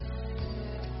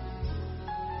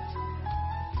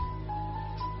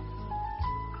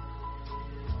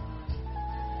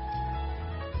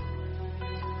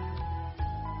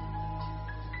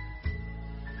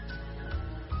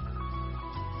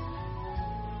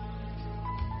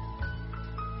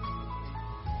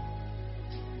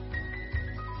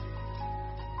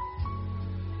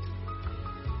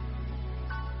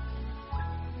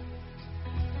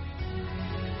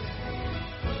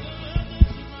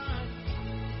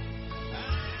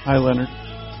Hi, Leonard.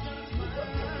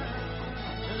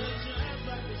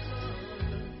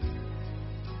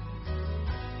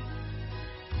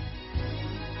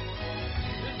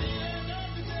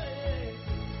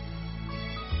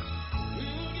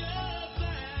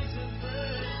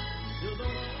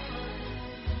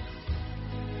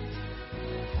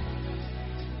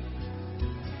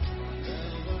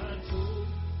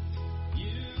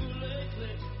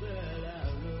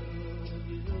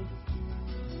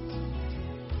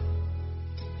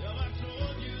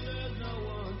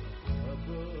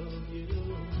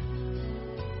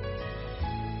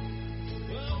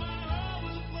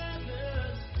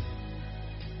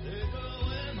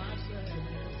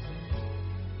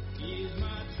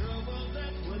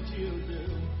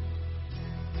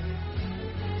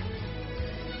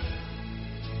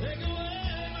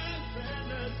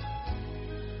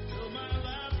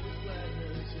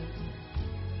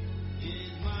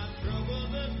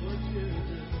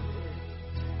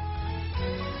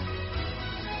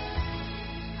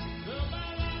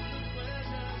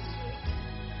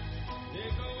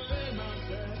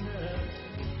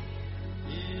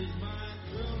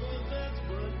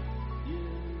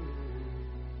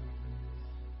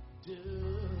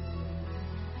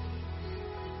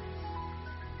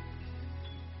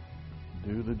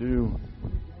 Do.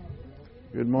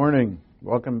 Good morning.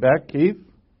 Welcome back, Keith,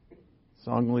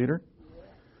 song leader.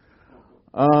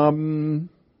 A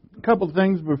couple of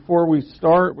things before we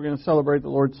start. We're going to celebrate the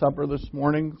Lord's Supper this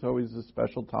morning. It's always a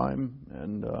special time,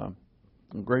 and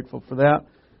I'm grateful for that,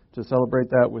 to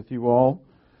celebrate that with you all.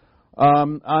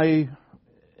 I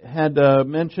had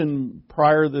mentioned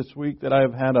prior this week that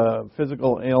I've had a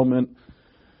physical ailment,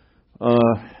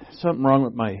 something wrong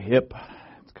with my hip.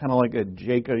 Kind of like a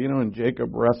Jacob, when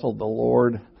Jacob wrestled the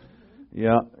Lord.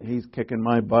 Yeah, he's kicking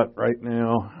my butt right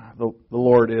now. The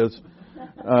Lord is.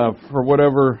 For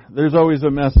whatever, there's always a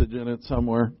message in it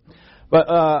somewhere. But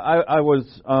I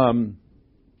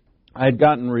had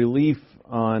gotten relief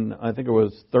on, I think it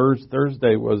was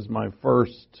Thursday was my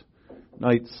first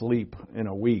night's sleep in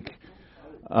a week.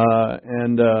 Yeah,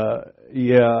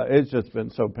 it's just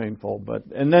been so painful.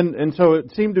 And so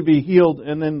it seemed to be healed,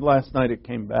 and then last night it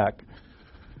came back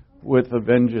with a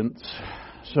vengeance.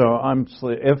 So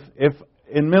if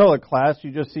in middle of class you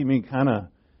just see me kind of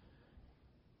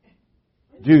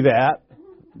do that,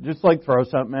 just like throw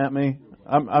something at me.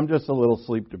 I'm just a little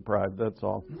sleep deprived, that's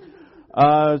all.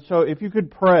 So if you could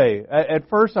pray. At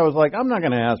first I was like, I'm not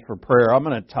going to ask for prayer. I'm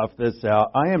going to tough this out.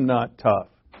 I am not tough.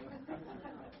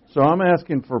 So I'm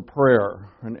asking for prayer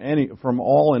from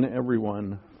all and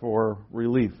everyone for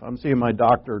relief. I'm seeing my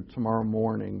doctor tomorrow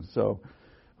morning, so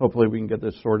hopefully we can get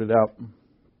this sorted out.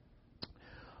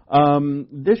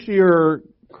 This year,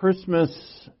 Christmas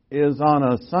is on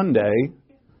a Sunday,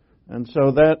 and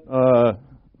so that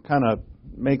kind of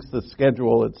makes the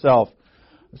schedule itself.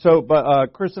 But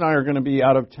Chris and I are going to be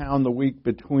out of town the week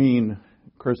between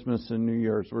Christmas and New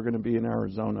Year's. We're going to be in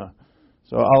Arizona.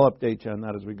 So I'll update you on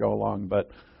that as we go along. But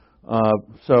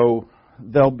so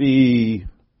there'll be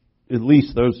at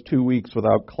least those 2 weeks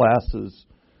without classes.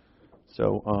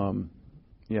 So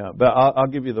yeah, but I'll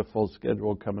give you the full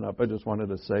schedule coming up. I just wanted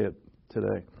to say it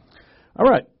today. All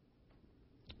right.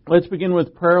 Let's begin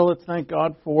with prayer. Let's thank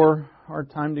God for our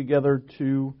time together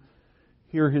to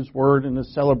hear His Word and to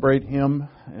celebrate Him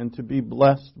and to be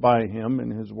blessed by Him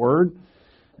and His Word.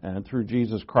 And through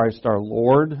Jesus Christ our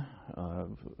Lord,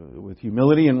 with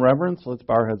humility and reverence, let's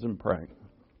bow our heads and pray.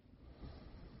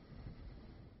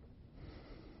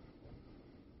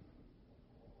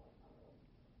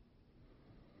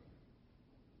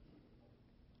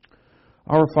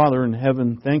 Our Father in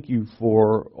heaven, thank you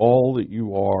for all that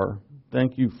you are.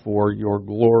 Thank you for your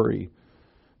glory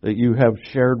that you have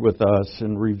shared with us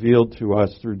and revealed to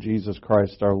us through Jesus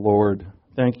Christ our Lord.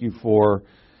 Thank you for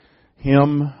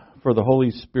Him, for the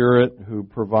Holy Spirit who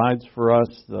provides for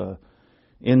us the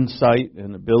insight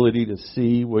and ability to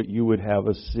see what you would have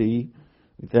us see.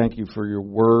 We thank you for your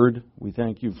word. We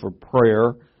thank you for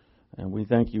prayer. And we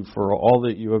thank you for all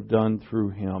that you have done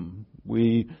through Him.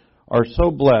 We are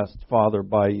so blessed, Father,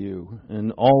 by you,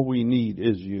 and all we need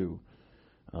is you.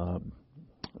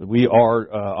 We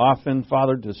are often,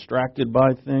 Father, distracted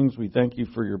by things. We thank you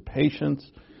for your patience,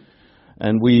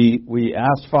 and we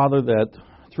ask, Father, that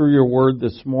through your word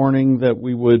this morning that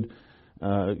we would,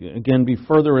 again, be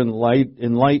further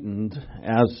enlightened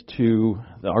as to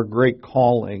our great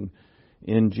calling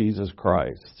in Jesus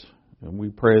Christ. And we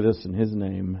pray this in His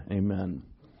name. Amen.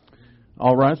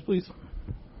 All rise, please.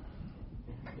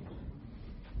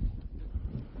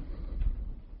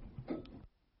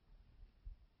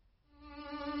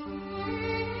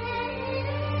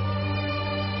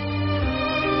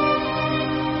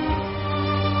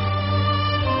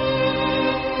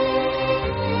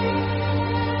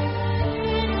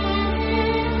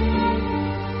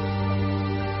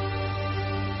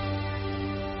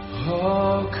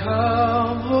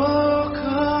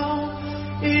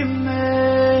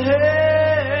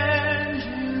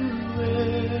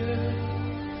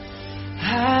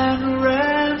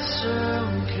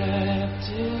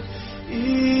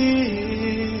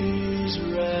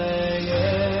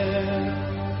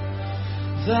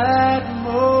 that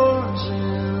mourns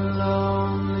in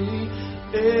lonely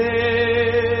exile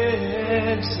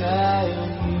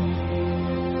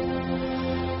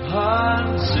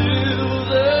until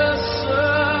the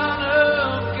Son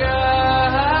of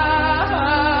God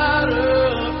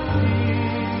appear.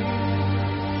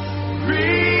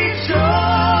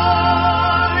 Rejoice,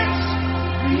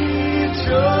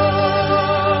 rejoice,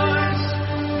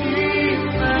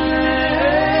 Emmanuel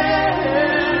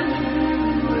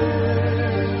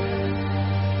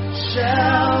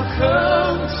shall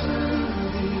come to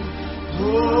thee,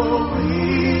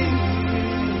 holy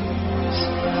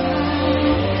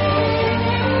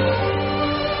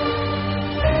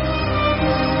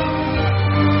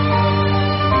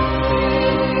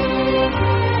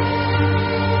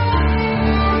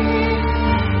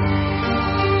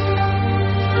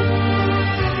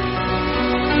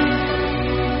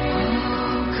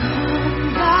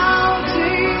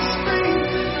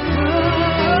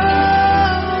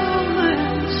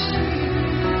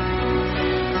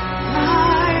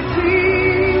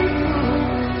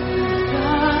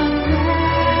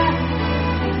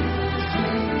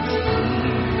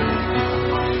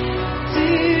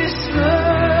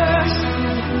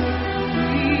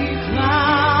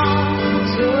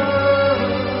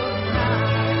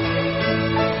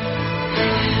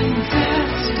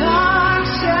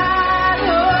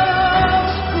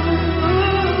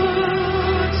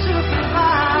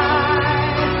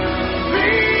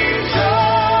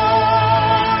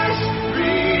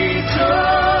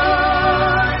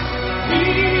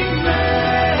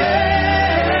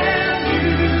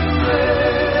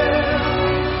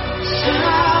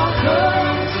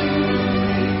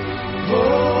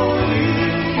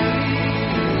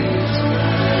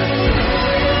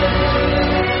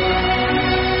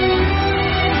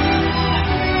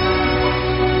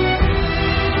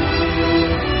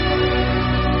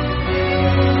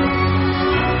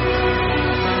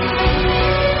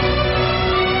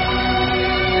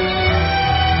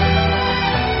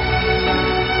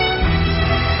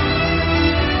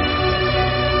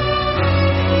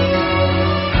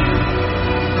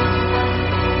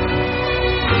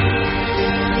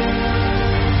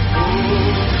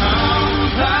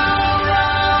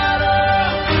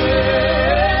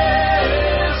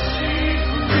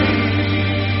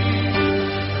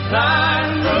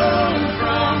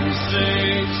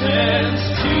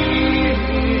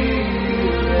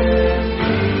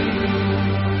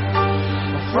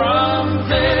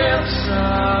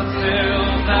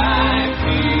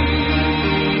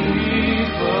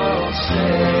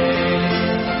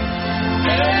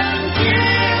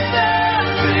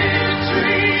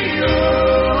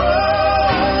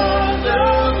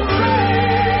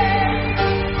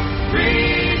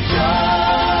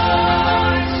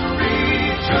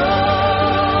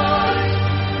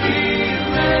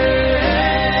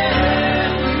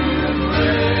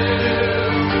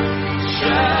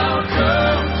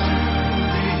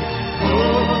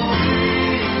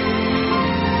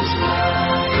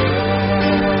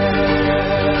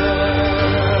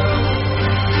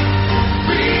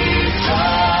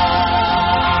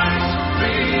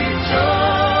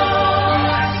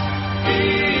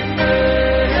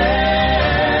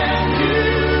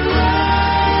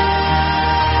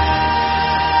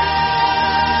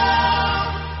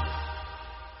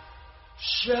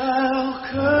shall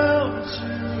come to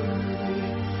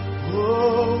thee,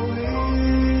 holy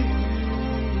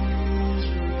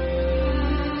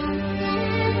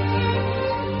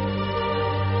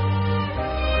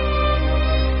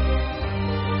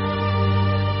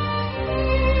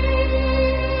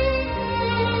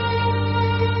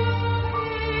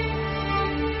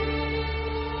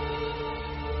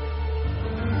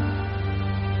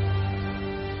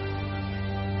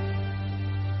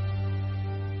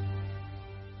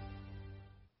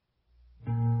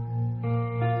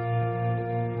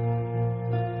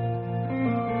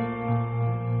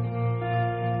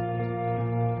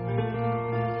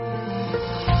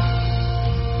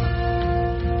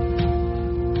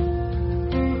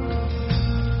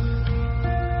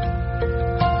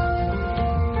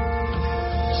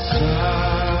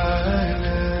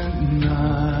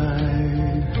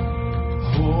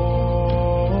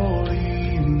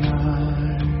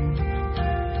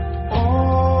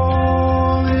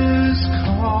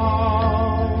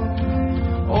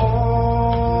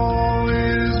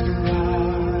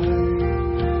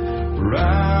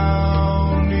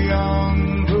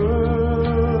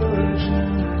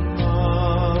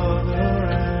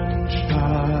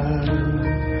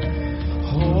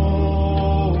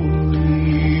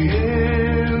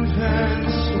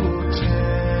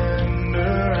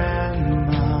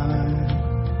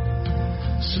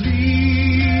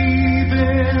sleep.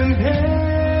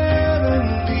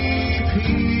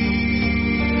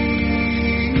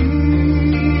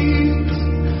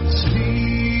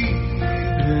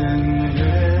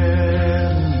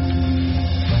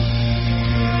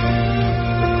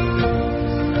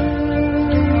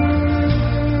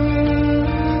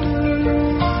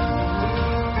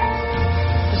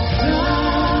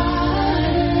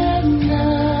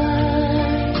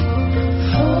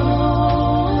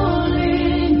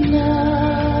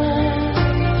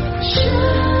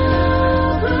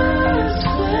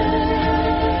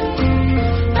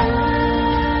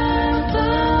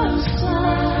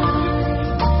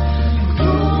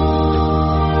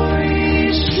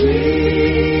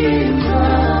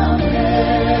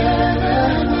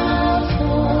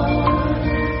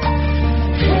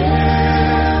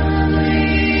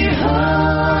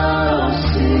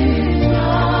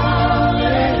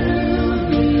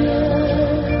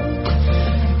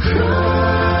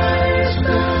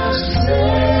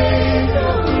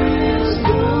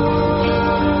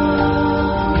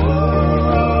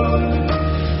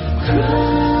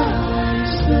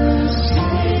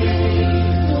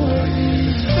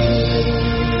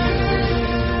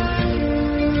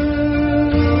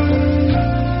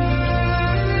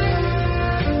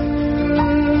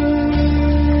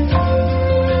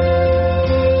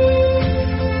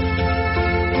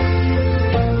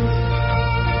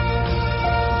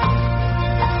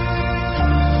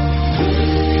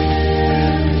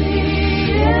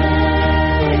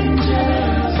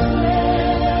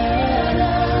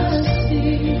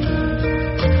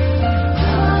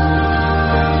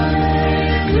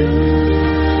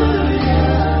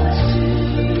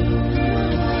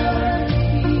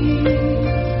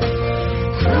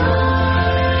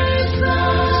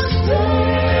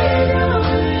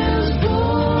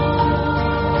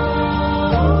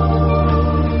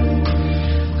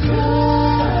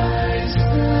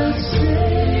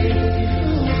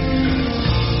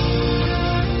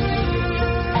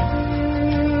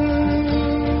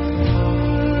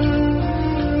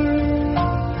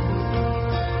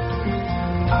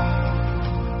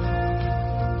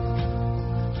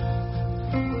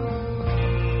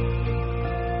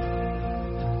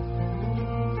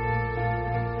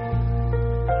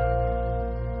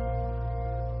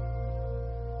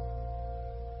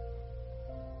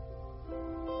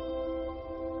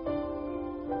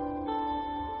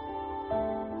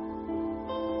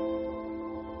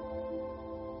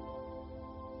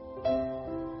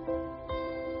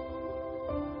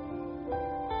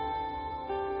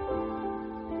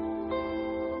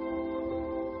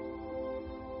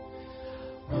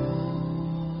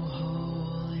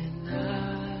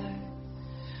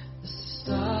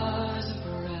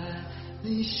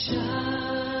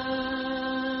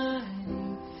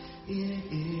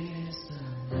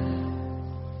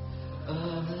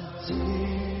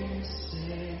 dear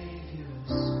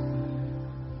Savior's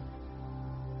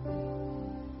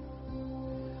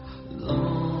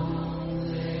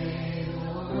long lay the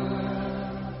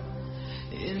world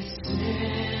in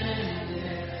sin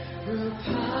and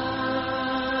repining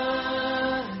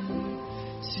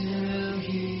till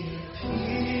He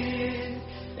appeared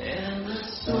and the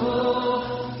soul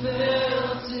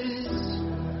felt His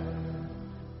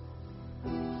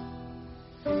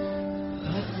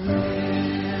but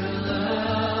where love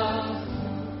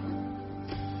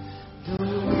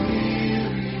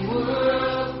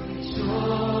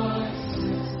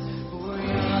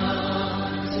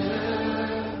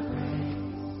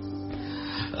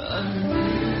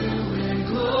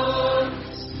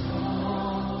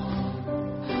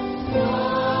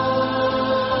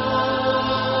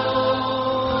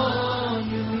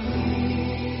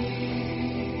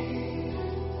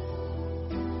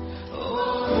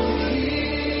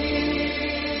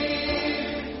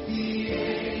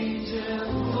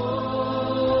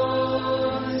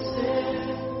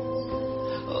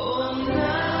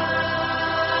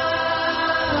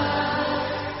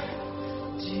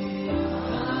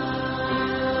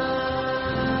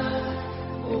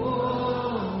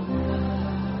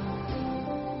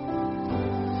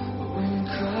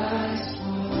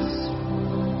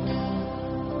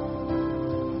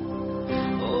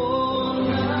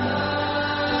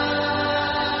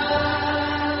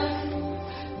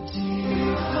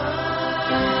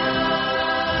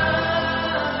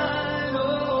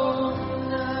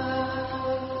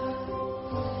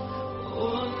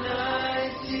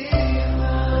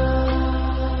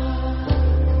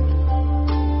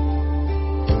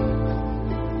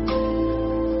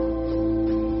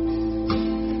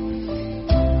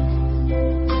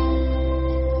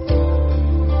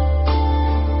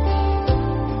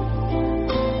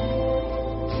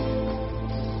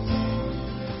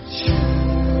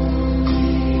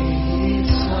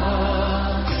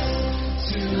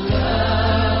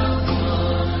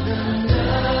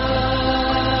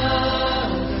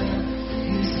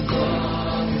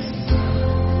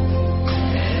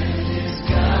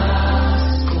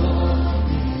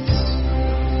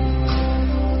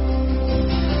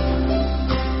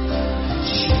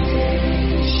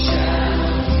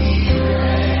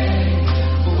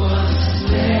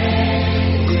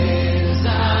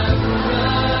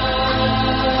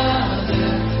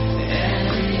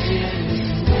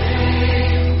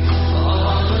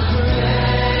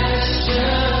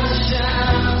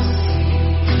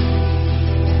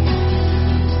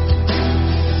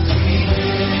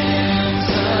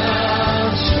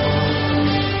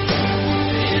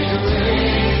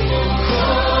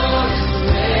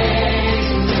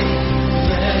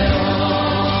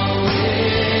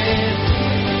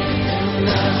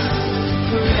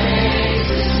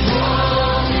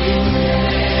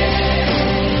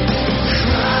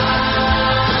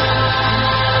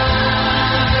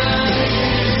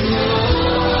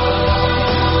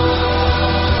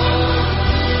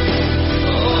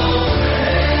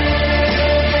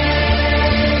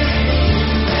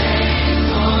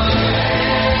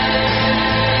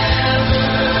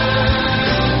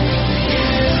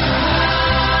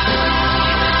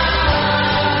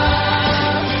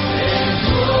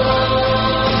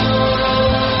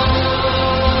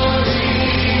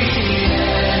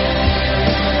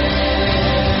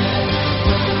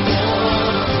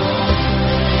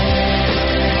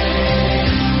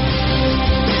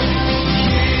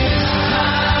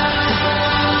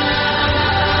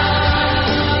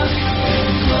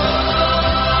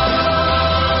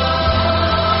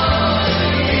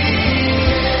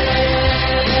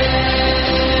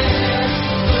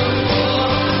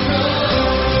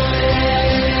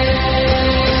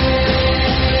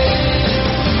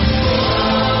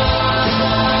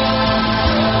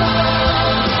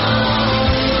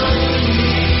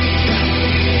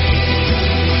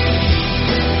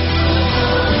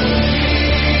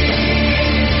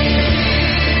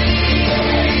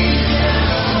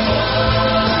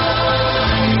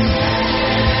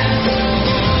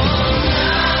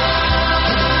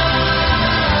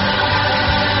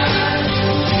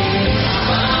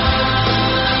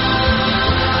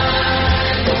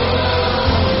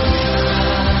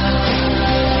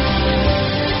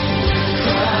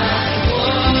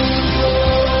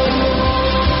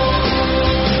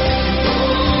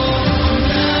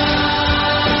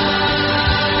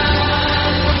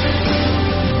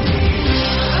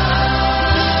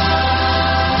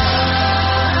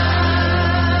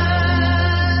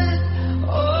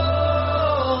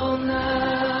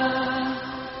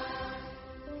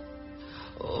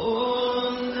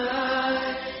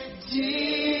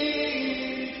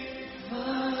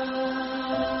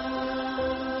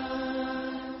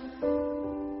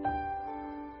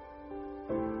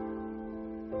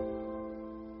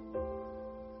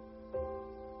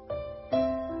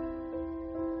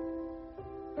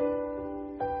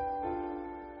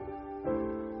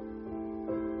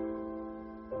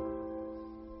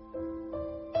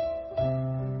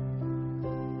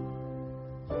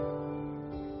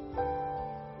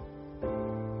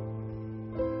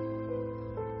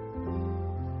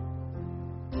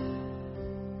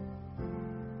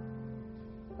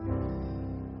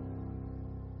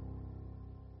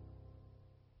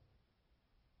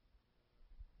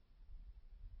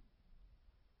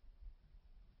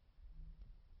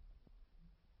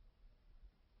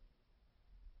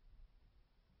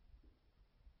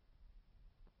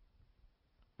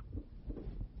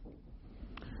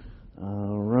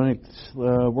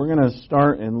to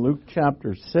start in Luke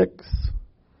chapter 6.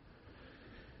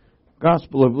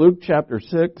 Gospel of Luke chapter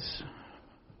 6.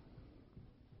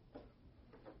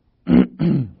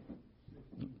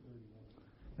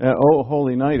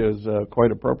 Holy Night is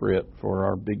quite appropriate for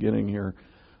our beginning here.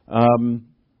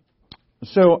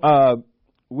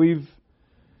 We've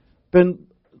been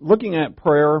looking at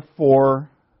prayer for,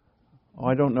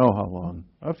 I don't know how long,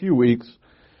 a few weeks.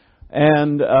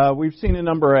 And we've seen a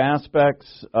number of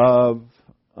aspects of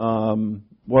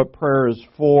what prayer is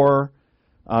for,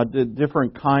 the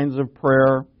different kinds of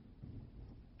prayer.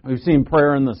 We've seen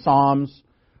prayer in the Psalms,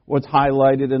 what's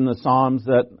highlighted in the Psalms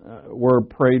that were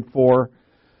prayed for.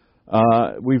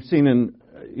 We've seen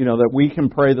that we can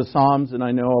pray the Psalms, and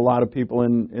I know a lot of people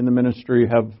in the ministry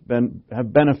have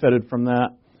benefited from that,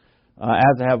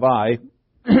 as have I.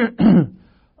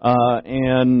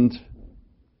 And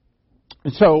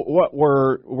so what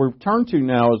we're turned to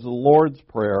now is the Lord's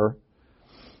Prayer,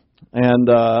 and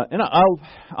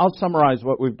I'll summarize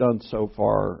what we've done so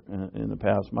far in the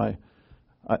past.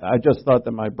 I just thought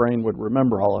that my brain would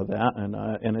remember all of that,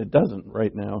 and it doesn't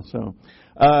right now. So,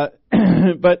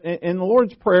 but in the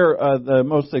Lord's Prayer, the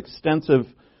most extensive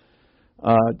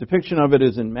depiction of it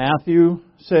is in Matthew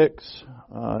 6.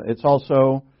 It's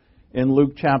also in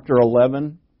Luke chapter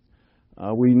 11.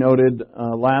 We noted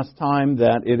last time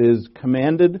that it is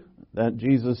commanded, that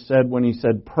Jesus said when he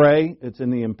said pray, it's in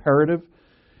the imperative.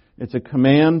 It's a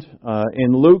command.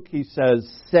 In Luke, he says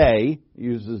say,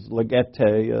 uses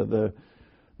legete,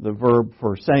 the verb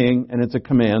for saying, and it's a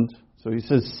command. So he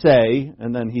says say,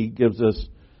 and then he gives us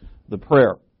the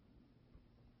prayer.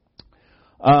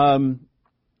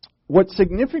 What's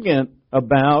significant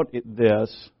about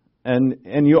this,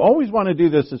 and you always want to do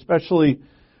this, especially,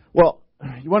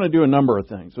 you want to do a number of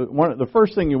things. The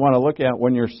first thing you want to look at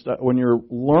when you're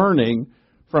learning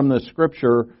from the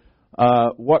Scripture,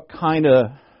 what kind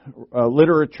of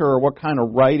literature or what kind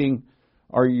of writing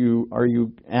are you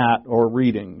at or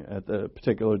reading at the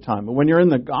particular time. But when you're in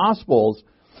the Gospels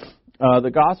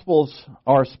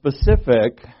are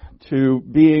specific to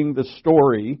being the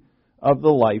story of the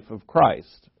life of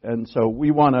Christ. And so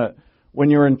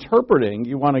when you're interpreting,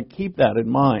 you want to keep that in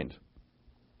mind.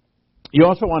 You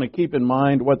also want to keep in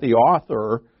mind what the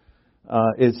author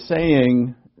is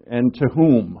saying and to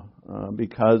whom,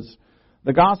 because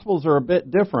the Gospels are a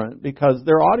bit different because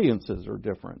their audiences are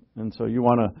different. And so you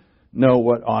want to know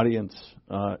what audience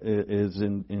is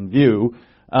in view.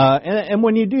 And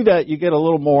when you do that, you get a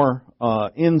little more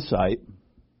insight.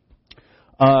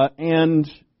 And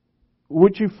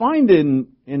what you find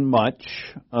in much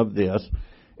of this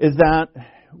is that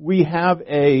we have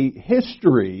a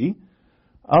history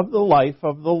of the life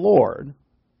of the Lord,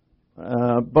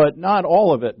 but not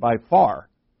all of it by far.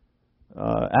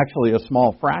 Actually, a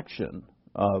small fraction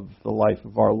of the life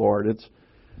of our Lord. It's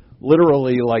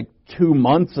literally like 2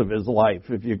 months of his life,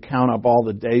 if you count up all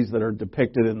the days that are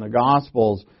depicted in the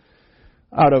Gospels.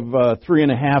 Out of a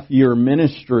 3.5-year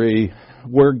ministry,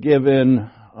 we're given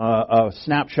a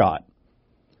snapshot.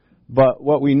 But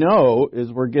what we know is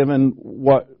we're given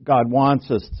what God wants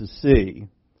us to see.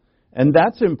 And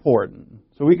that's important.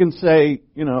 So we can say,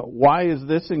 why is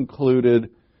this included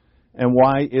and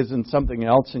why isn't something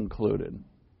else included?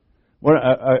 What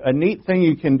a neat thing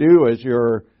you can do as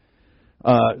you're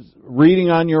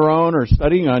reading on your own or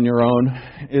studying on your own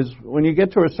is when you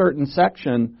get to a certain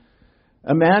section,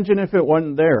 imagine if it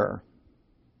wasn't there.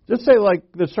 Just say like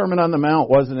the Sermon on the Mount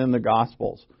wasn't in the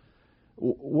Gospels.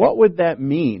 What would that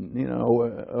mean?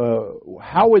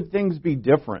 How would things be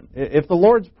different? If the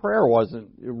Lord's Prayer wasn't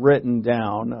written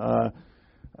down,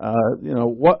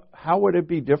 how would it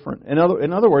be different? In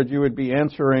other words, you would be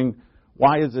answering,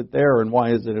 why is it there and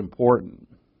why is it important?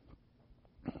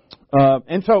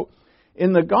 And so,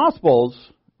 in the Gospels,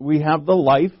 we have the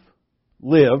life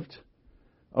lived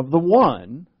of the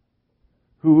one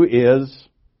who is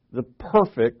the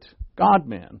perfect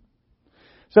God-man.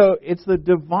 So it's the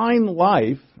divine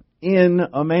life in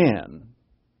a man,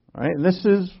 right? And this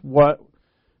is what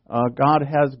God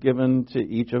has given to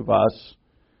each of us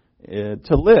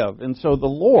to live. And so the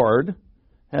Lord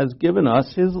has given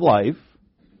us his life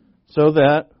so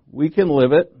that we can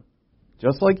live it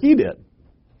just like he did.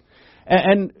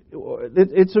 And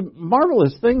it's a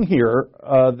marvelous thing here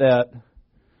that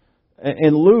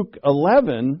in Luke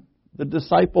 11, the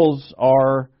disciples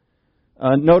are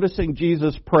noticing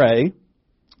Jesus pray,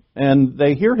 and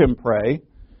they hear him pray,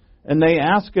 and they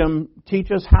ask him, teach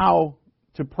us how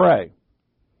to pray.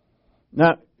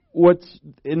 Now, what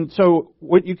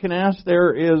you can ask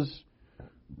there is,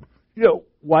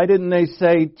 why didn't they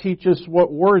say, teach us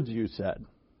what words you said?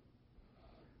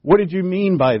 What did you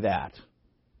mean by that?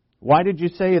 Why did you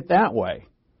say it that way?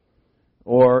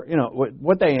 Or,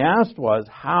 what they asked was,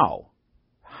 how?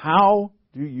 How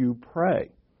do you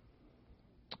pray?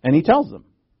 And he tells them.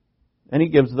 And he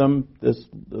gives them the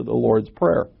Lord's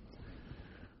Prayer.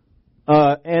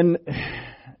 And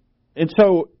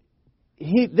so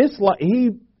he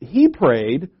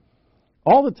prayed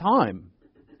all the time.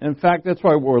 In fact, that's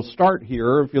why we'll start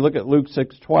here. If you look at Luke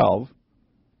 6:12,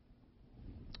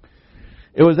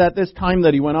 it was at this time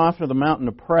that he went off to the mountain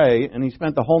to pray, and he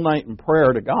spent the whole night in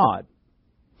prayer to God.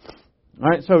 All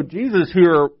right, so Jesus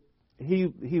here,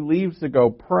 he leaves to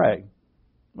go pray.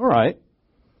 All right.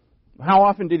 How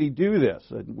often did he do this?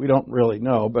 We don't really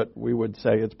know, but we would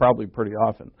say it's probably pretty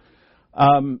often.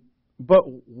 But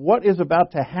what is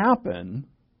about to happen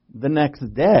the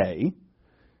next day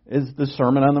is the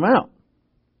Sermon on the Mount.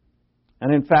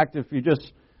 And in fact, if you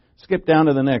just skip down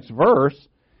to the next verse,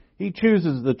 he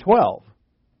chooses the 12.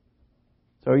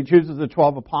 So he chooses the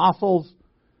 12 apostles,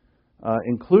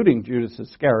 including Judas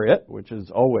Iscariot, which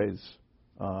is always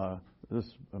this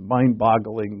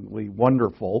mind-bogglingly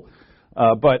wonderful.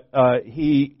 But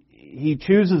he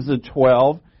chooses the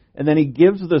 12, and then he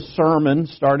gives the sermon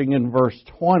starting in verse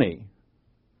 20.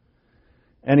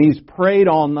 And he's prayed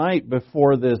all night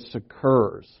before this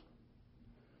occurs.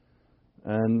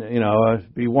 And,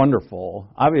 it'd be wonderful.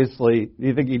 Obviously, do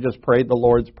you think he just prayed the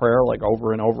Lord's Prayer like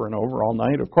over and over and over all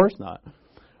night? Of course not.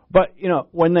 But,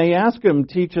 when they ask him,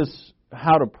 teach us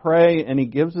how to pray, and he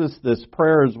gives us this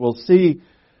prayer, as we'll see,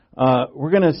 we're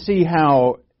going to see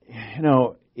how,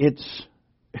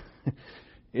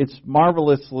 it's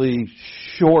marvelously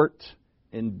short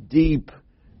and deep,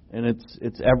 and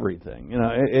it's everything.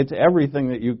 It's everything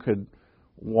that you could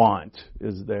want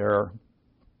is there.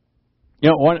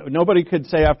 Nobody could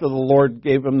say after the Lord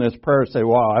gave him this prayer, say,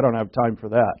 wow, I don't have time for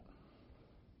that.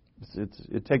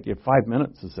 It'd take you 5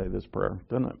 minutes to say this prayer,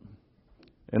 doesn't it?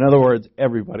 In other words,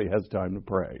 everybody has time to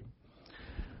pray.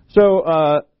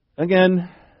 So,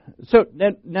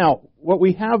 now, what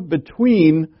we have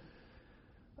between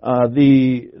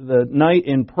the night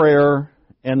in prayer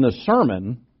and the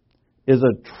sermon is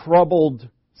a troubled,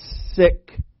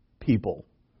 sick people.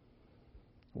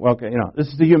 Well, okay, this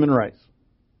is the human race.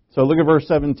 So look at verse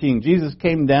 17. Jesus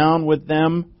came down with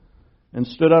them and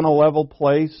stood on a level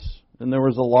place, and there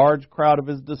was a large crowd of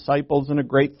his disciples and a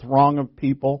great throng of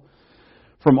people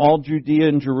from all Judea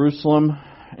and Jerusalem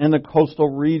and the coastal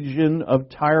region of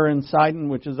Tyre and Sidon,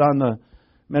 which is on the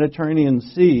Mediterranean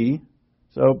Sea.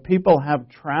 So people have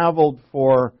traveled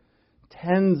for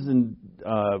tens and,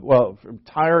 from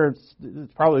Tyre, it's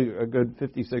probably a good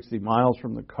 50, 60 miles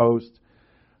from the coast.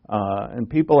 And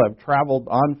people have traveled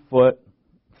on foot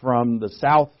from the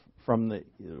south, from the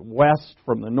west,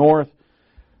 from the north.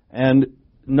 And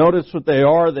notice what they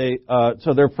are.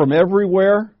 So they're from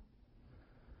everywhere.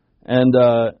 And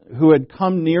who had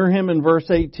come near him in verse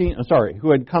 18,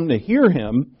 who had come to hear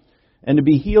him and to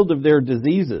be healed of their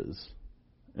diseases.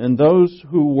 And those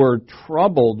who were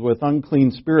troubled with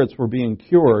unclean spirits were being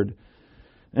cured.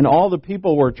 And all the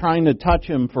people were trying to touch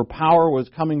him, for power was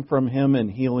coming from him and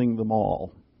healing them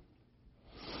all.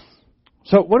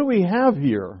 So what do we have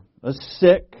here? A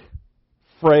sick,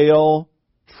 frail,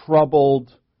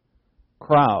 troubled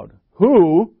crowd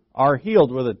who are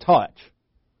healed with a touch.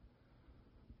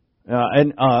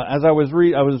 As I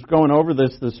was going over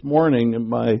this morning, and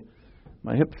my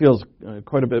hip feels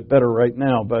quite a bit better right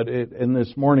now. But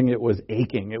this morning it was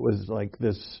aching. It was like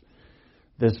this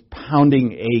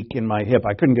pounding ache in my hip.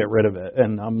 I couldn't get rid of it,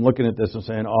 and I'm looking at this and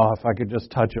saying, "Oh, if I could just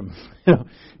touch him."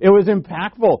 It was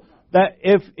impactful. That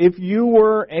if you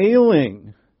were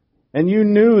ailing, and you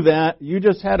knew that you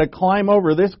just had to climb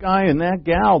over this guy and that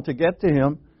gal to get to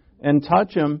him and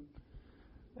touch him.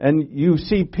 And you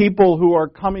see people who are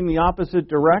coming the opposite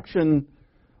direction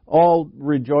all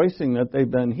rejoicing that they've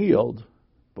been healed.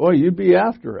 Boy, you'd be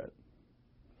after it.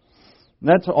 And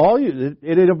that's all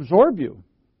it'd absorb you.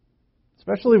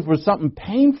 Especially if it was something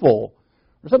painful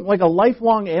or something like a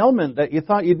lifelong ailment that you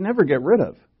thought you'd never get rid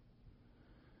of.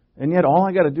 And yet all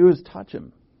I got to do is touch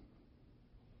him.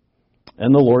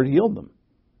 And the Lord healed them.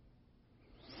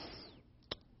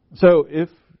 So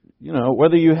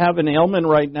whether you have an ailment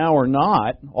right now or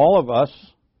not, all of us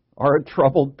are a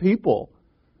troubled people.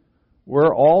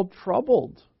 We're all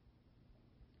troubled.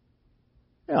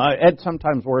 It's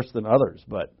sometimes worse than others,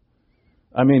 but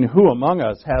who among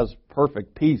us has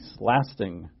perfect peace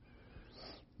lasting,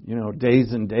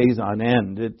 days and days on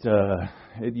end?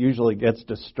 It usually gets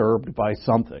disturbed by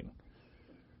something.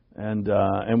 And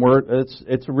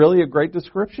it's really a great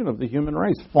description of the human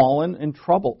race, fallen and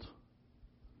troubled.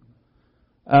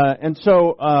 Now,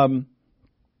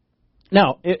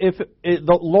 if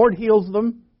the Lord heals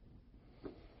them,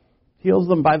 Heals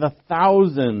them by the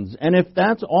thousands. And if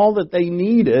that's all that they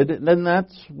needed, then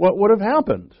that's what would have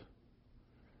happened.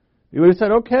 He would have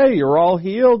said, okay, you're all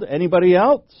healed. Anybody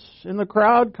else in the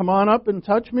crowd, come on up and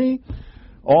touch me.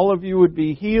 All of you would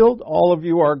be healed. All of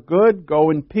you are good. Go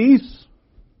in peace.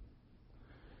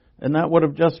 And that would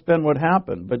have just been what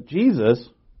happened. But Jesus,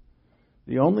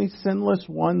 the only sinless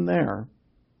one there,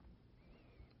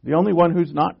 the only one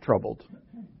who's not troubled,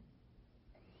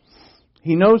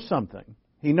 he knows something.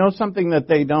 He knows something that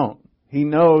they don't. He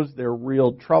knows their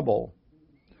real trouble.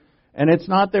 And it's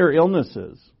not their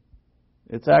illnesses.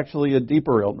 It's actually a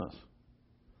deeper illness.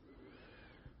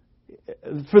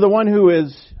 For the one who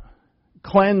is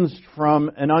cleansed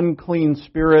from an unclean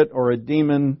spirit or a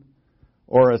demon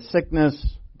or a sickness,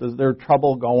 does their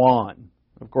trouble go on?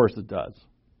 Of course it does.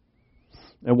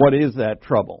 And what is that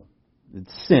trouble?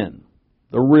 It's sin.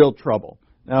 The real trouble.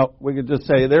 Now, we could just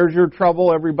say, there's your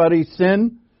trouble, everybody,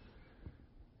 sin.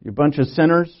 You bunch of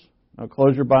sinners. Now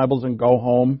close your Bibles and go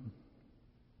home.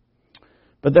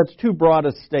 But that's too broad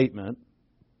a statement.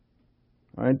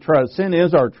 All right? Sin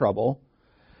is our trouble.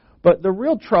 But the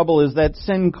real trouble is that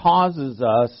sin causes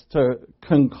us to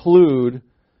conclude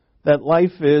that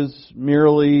life is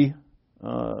merely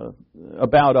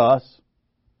about us.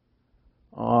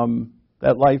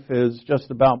 That life is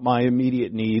just about my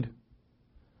immediate need.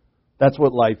 That's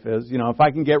what life is. You know, if I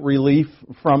can get relief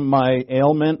from my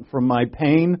ailment, from my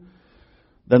pain,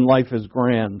 then life is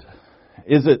grand.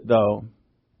 Is it though?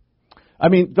 I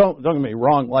mean, don't get me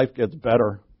wrong. Life gets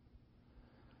better.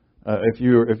 If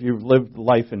you've lived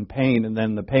life in pain and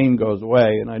then the pain goes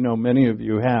away, and I know many of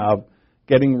you have,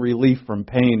 getting relief from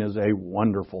pain is a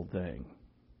wonderful thing.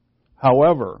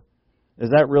 However, is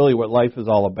that really what life is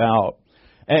all about?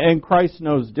 And Christ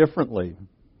knows differently.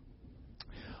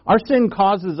 Our sin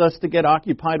causes us to get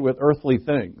occupied with earthly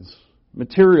things,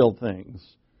 material things,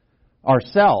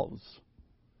 ourselves.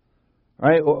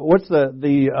 Right? What's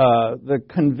the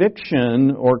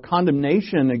conviction or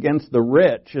condemnation against the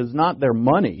rich is not their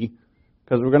money,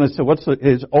 because we're going to say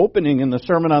his opening in the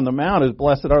Sermon on the Mount is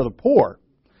blessed are the poor.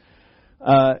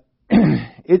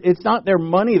 It's not their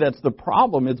money that's the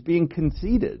problem; it's being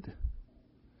conceited.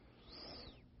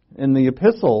 In the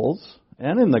epistles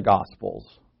and in the Gospels,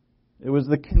 it was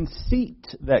the conceit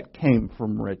that came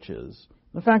from riches.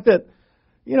 The fact that,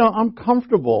 I'm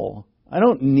comfortable. I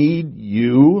don't need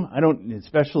you.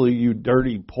 Especially you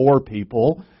dirty poor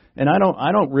people. And I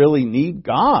don't really need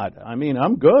God. I mean,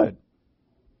 I'm good.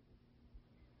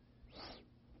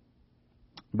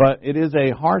 But it is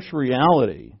a harsh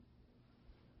reality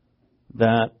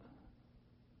that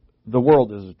the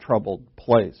world is a troubled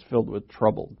place, filled with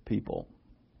troubled people.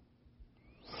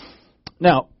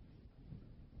 Now,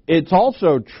 it's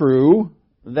also true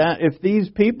that if these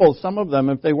people, some of them,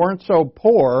 if they weren't so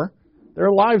poor,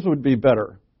 their lives would be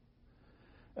better.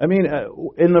 I mean,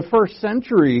 in the first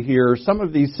century here, some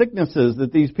of these sicknesses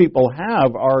that these people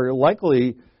have are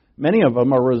likely, many of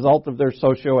them are a result of their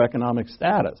socioeconomic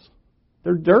status.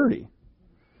 They're dirty.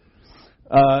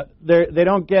 They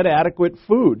don't get adequate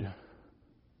food.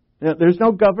 There's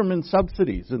no government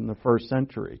subsidies in the first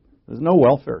century. There's no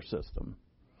welfare system.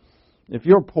 If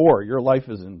you're poor, your life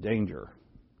is in danger.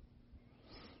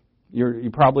 You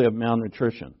probably have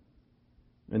malnutrition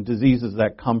and diseases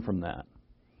that come from that.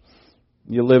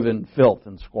 You live in filth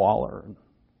and squalor,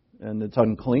 and it's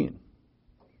unclean.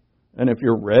 And if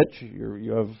you're rich,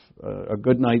 you have a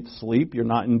good night's sleep. You're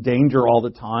not in danger all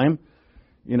the time.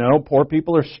 Poor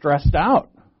people are stressed out.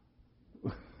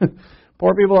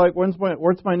 Poor people are like,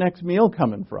 where's my next meal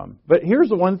coming from? But here's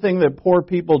the one thing that poor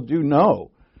people do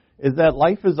know, is that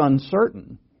life is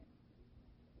uncertain.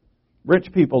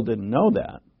 Rich people didn't know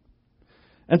that.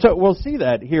 And so we'll see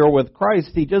that here with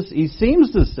Christ. He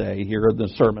seems to say here in the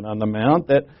Sermon on the Mount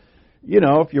that,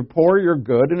 if you're poor, you're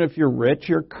good, and if you're rich,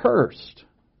 you're cursed.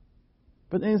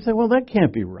 But then you say, well, that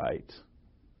can't be right.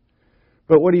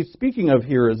 But what he's speaking of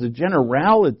here is a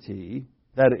generality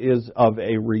that is of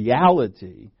a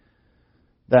reality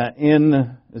that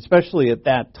especially at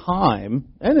that time,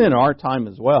 and in our time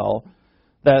as well,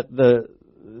 that the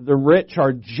rich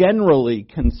are generally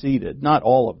conceited. Not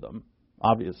all of them,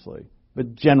 obviously,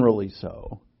 but generally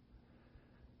so.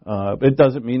 It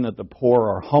doesn't mean that the poor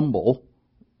are humble,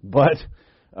 but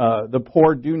the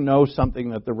poor do know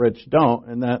something that the rich don't,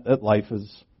 and that life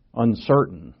is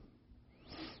uncertain.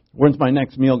 When's my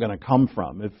next meal going to come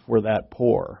from if we're that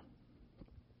poor?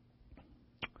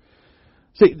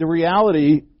 See, the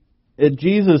reality that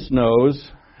Jesus knows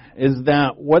is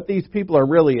that what these people are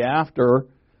really after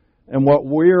and what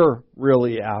we're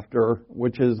really after,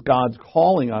 which is God's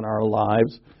calling on our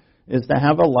lives, is to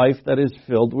have a life that is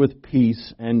filled with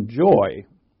peace and joy.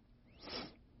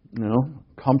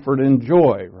 comfort and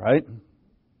joy, right?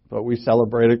 But we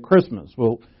celebrate at Christmas.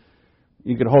 Well,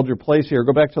 you could hold your place here.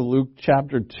 Go back to Luke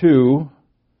chapter 2.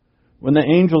 When the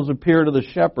angels appear to the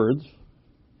shepherds,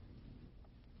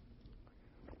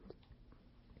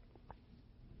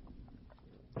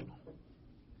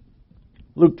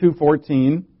 Luke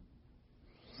 2:14.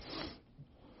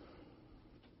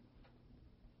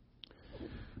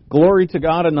 Glory to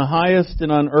God in the highest,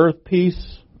 and on earth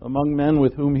peace among men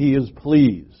with whom He is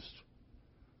pleased.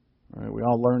 All right, we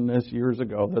all learned this years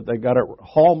ago that they got it.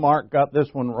 Hallmark got this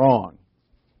one wrong.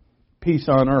 Peace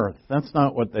on earth. That's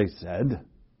not what they said.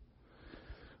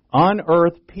 On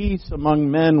earth peace among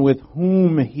men with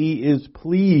whom He is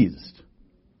pleased.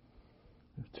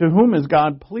 To whom is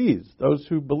God pleased? Those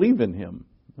who believe in Him.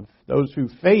 Those who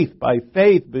by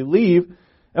faith believe.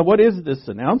 And what is this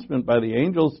announcement by the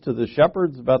angels to the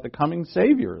shepherds about the coming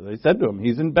Savior? They said to Him,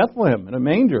 He's in Bethlehem in a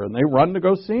manger, and they run to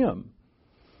go see Him.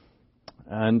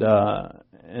 And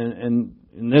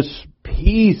this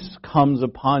peace comes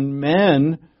upon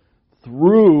men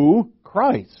through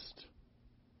Christ.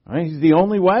 Right? He's the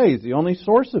only way. He's the only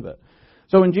source of it.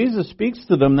 So when Jesus speaks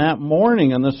to them that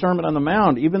morning in the Sermon on the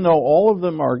Mount, even though all of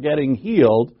them are getting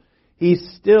healed, He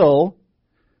still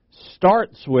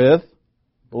starts with,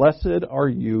 "Blessed are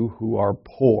you who are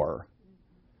poor."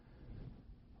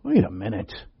 Wait a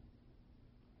minute.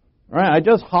 All right, I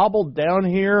just hobbled down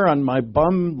here on my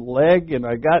bum leg and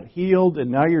I got healed,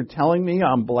 and now you're telling me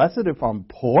I'm blessed if I'm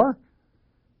poor?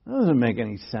 That doesn't make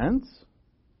any sense.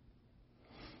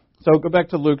 So go back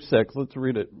to Luke 6. Let's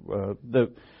read it.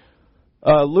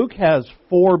 Luke has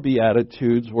 4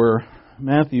 Beatitudes where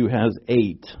Matthew has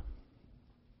 8.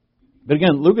 But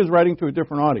again, Luke is writing to a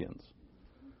different audience.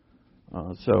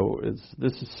 So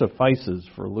this suffices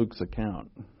for Luke's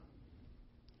account.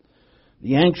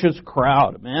 The anxious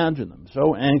crowd, imagine them,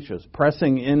 so anxious,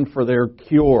 pressing in for their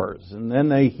cures. And then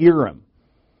they hear Him.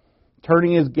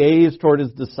 Turning His gaze toward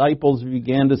His disciples, He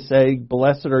began to say,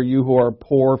 "Blessed are you who are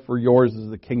poor, for yours is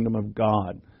the kingdom of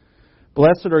God.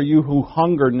 Blessed are you who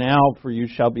hunger now, for you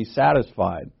shall be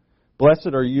satisfied.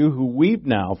 Blessed are you who weep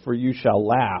now, for you shall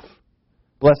laugh.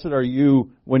 Blessed are you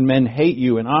when men hate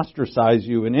you and ostracize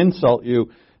you and insult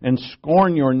you and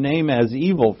scorn your name as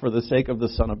evil for the sake of the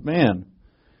Son of Man.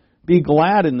 Be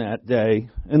glad in that day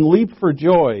and leap for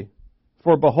joy,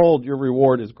 for behold, your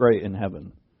reward is great in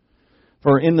heaven.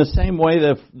 For in the same way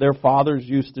that their fathers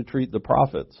used to treat the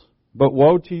prophets. But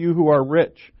woe to you who are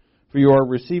rich, for you are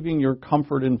receiving your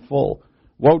comfort in full.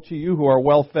 Woe to you who are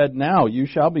well fed now, you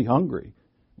shall be hungry.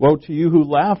 Woe to you who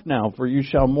laugh now, for you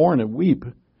shall mourn and weep.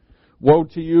 Woe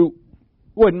to you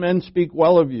when men speak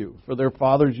well of you, for their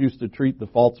fathers used to treat the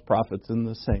false prophets in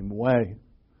the same way."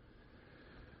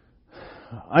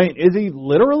 Is he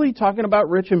literally talking about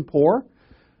rich and poor?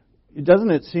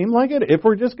 Doesn't it seem like it? If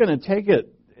we're just going to take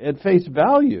it at face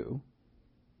value,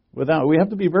 we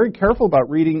have to be very careful about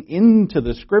reading into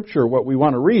the Scripture what we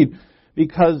want to read,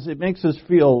 because it makes us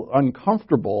feel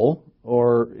uncomfortable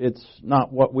or it's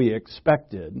not what we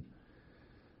expected.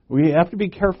 We have to be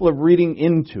careful of reading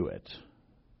into it.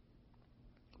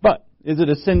 But is it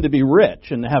a sin to be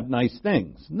rich and to have nice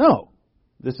things? No.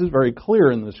 This is very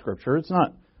clear in the Scripture. It's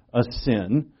not a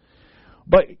sin.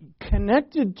 But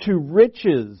connected to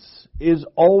riches is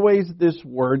always this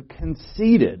word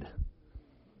conceited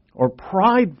or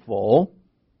prideful.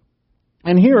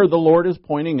 And here the Lord is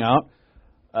pointing out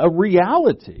a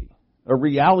reality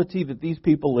that these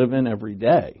people live in every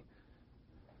day.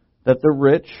 That the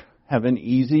rich have an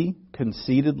easy,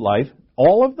 conceited life.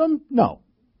 All of them? No.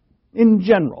 In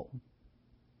general.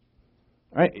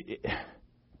 Right?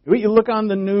 You look on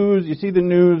the news, you see the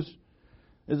news.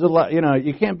 There's a lot,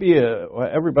 you can't be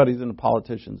everybody's into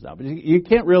politicians now, but you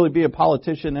can't really be a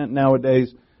politician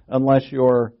nowadays unless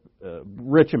you're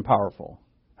rich and powerful.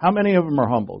 How many of them are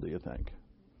humble, do you think?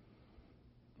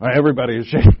 Right, everybody is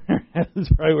shaking their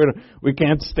heads, right? We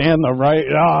can't stand the right.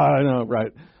 I know,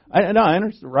 right. I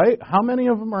understand, right? How many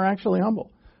of them are actually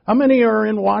humble? How many are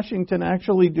in Washington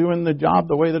actually doing the job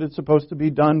the way that it's supposed to be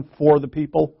done for the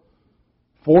people?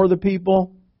 For the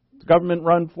people? It's government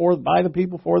run by the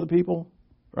people, for the people?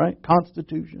 Right?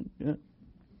 Constitution. Yeah.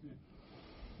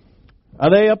 Are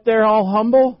they up there all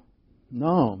humble?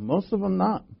 No, most of them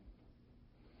not.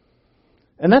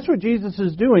 And that's what Jesus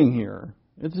is doing here.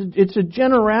 It's a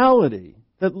generality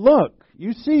that, look,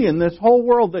 you see in this whole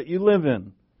world that you live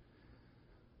in,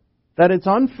 that it's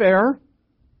unfair.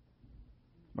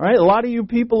 Right? A lot of you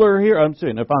people are here. I'm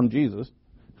saying if I'm Jesus.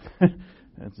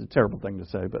 That's a terrible thing to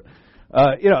say, but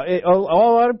a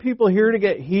lot of people here to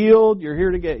get healed. You're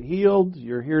here to get healed.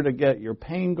 You're here to get your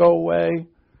pain go away.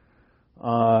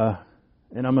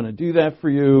 And I'm going to do that for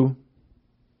you.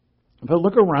 But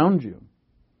look around you.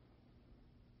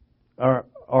 Are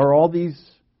all these...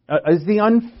 is the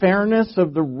unfairness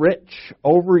of the rich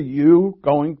over you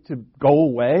going to go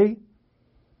away?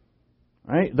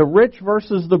 Right? The rich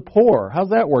versus the poor. How's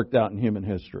that worked out in human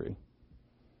history?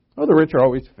 Oh, the rich are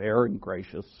always fair and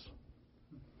gracious,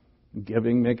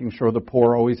 giving, making sure the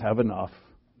poor always have enough.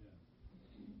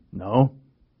 No.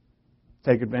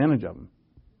 Take advantage of them.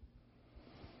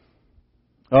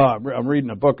 I'm reading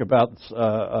a book about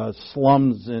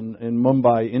slums in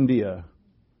Mumbai, India.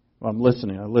 Well,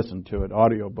 I listened to it,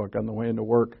 audiobook on the way into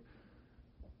work.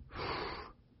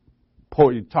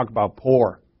 Poor, you talk about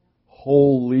poor.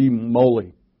 Holy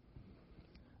moly.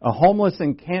 A homeless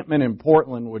encampment in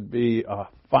Portland would be a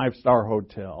 5-star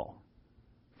hotel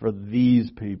for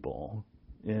these people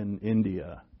in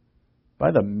India by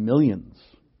the millions.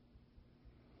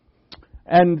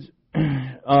 And,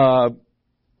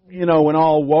 when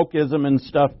all wokeism and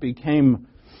stuff became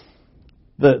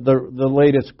the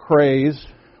latest craze,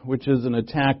 which is an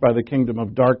attack by the kingdom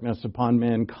of darkness upon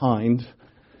mankind.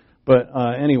 But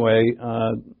anyway,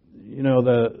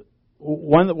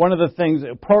 one of the things,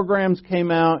 programs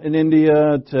came out in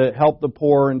India to help the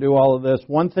poor and do all of this.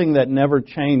 One thing that never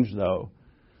changed, though,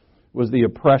 was the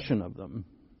oppression of them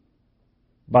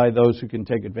by those who can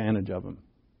take advantage of them.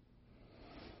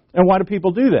 And why do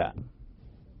people do that?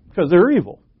 Because they're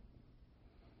evil.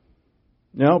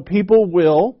 People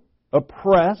will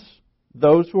oppress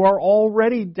those who are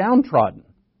already downtrodden.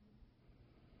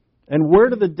 And where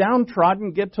do the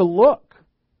downtrodden get to look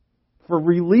for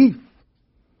relief?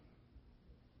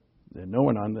 No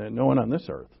one on this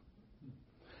earth.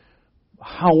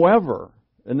 However,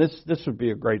 and this would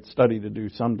be a great study to do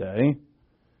someday,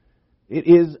 it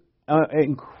is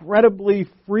incredibly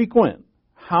frequent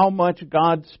how much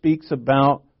God speaks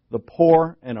about the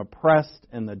poor and oppressed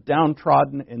and the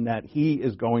downtrodden, and that He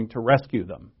is going to rescue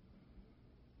them.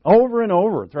 Over and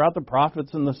over, throughout the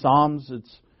prophets and the Psalms,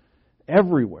 it's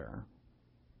everywhere.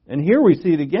 And here we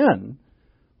see it again.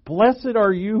 Blessed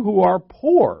are you who are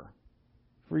poor,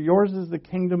 for yours is the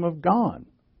kingdom of God.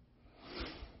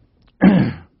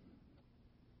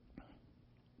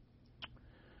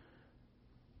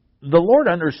 The Lord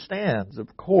understands,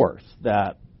 of course,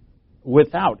 that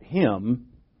without Him,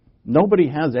 nobody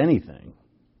has anything.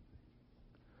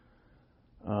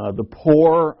 The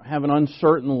poor have an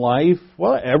uncertain life.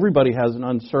 Well, everybody has an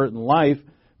uncertain life.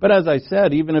 But as I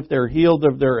said, even if they're healed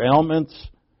of their ailments,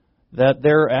 that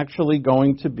they're actually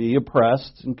going to be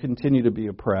oppressed and continue to be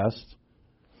oppressed.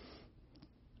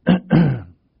 And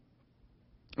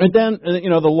then,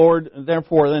 the Lord,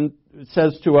 therefore, then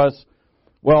says to us,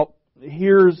 well,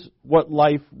 here's what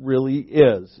life really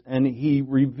is. And He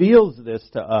reveals this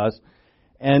to us,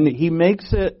 and He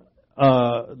makes it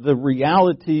the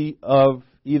reality of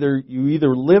you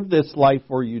either live this life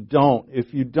or you don't.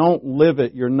 If you don't live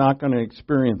it, you're not going to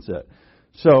experience it.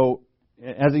 So,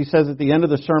 as He says at the end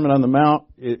of the Sermon on the Mount,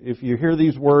 if you hear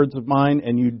these words of mine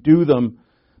and you do them,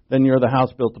 then you're the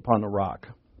house built upon the rock.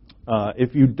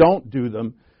 If you don't do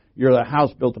them, you're the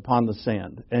house built upon the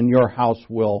sand, and your house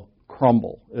will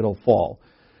crumble. It'll fall.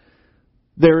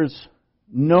 There's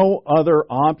no other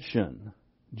option,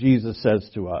 Jesus says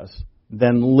to us,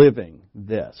 than living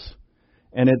this.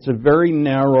 And it's a very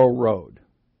narrow road.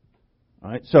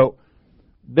 All right? So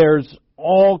there's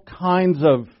all kinds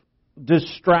of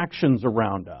distractions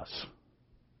around us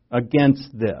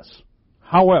against this.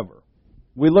 However,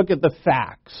 we look at the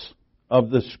facts of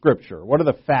the Scripture. What do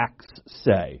the facts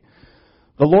say?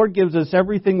 The Lord gives us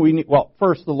everything we need. Well,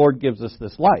 first, the Lord gives us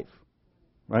this life.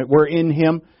 Right? We're in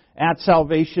Him. At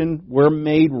salvation, we're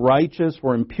made righteous.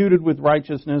 We're imputed with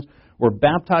righteousness. We're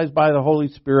baptized by the Holy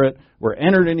Spirit. We're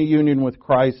entered into union with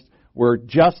Christ. We're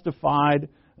justified,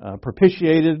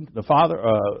 propitiated. The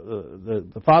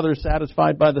Father is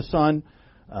satisfied by the Son.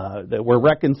 That we're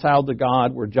reconciled to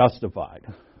God. We're justified.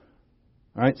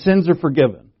 All right? Sins are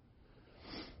forgiven.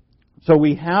 So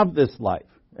we have this life.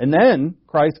 And then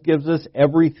Christ gives us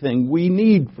everything we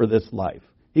need for this life.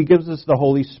 He gives us the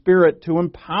Holy Spirit to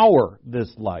empower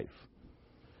this life.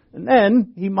 And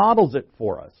then He models it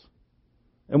for us.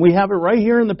 And we have it right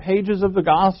here in the pages of the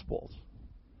Gospels.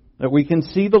 That we can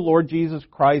see the Lord Jesus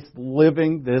Christ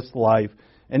living this life.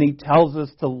 And He tells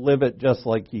us to live it just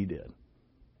like He did.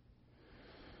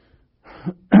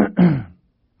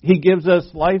 He gives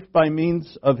us life by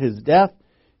means of His death.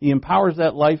 He empowers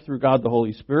that life through God the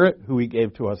Holy Spirit, who He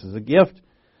gave to us as a gift.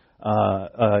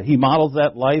 He models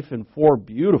that life in 4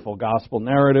 beautiful gospel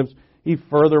narratives. He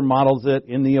further models it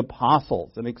in the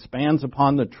apostles and expands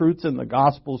upon the truths in the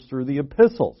Gospels through the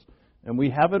epistles. And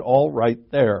we have it all right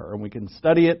there, and we can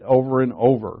study it over and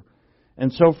over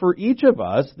And so for each of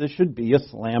us, this should be a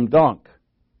slam dunk.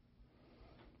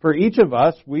 For each of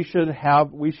us, we should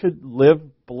live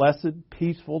blessed,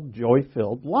 peaceful,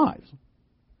 joy-filled lives.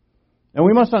 And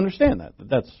we must understand that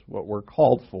that's what we're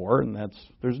called for, and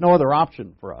there's no other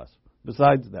option for us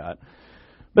besides that.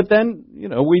 But then,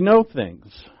 we know things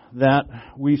that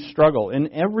we struggle, and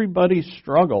everybody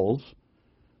struggles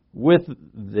with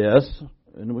this.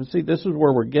 And we see this is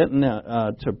where we're getting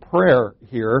to prayer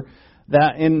here.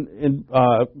 That in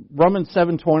Romans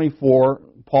 7:24,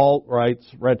 Paul writes,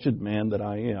 "Wretched man that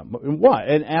I am." And what?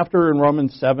 And after in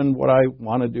Romans 7, what I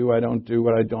want to do, I don't do.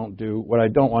 What I don't do, what I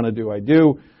don't want to do, I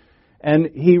do. And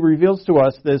he reveals to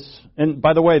us this, and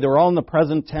by the way, they're all in the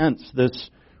present tense, this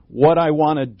what I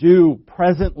want to do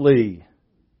presently,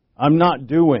 I'm not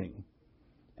doing.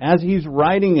 As he's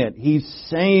writing it, he's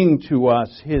saying to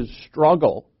us his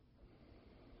struggle.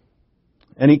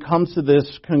 And he comes to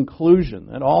this conclusion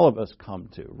that all of us come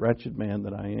to, wretched man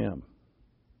that I am.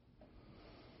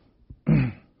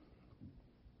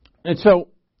 And so,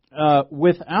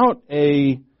 without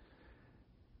a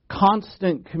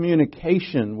constant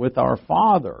communication with our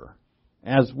Father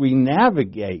as we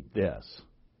navigate this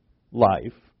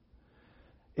life,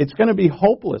 it's going to be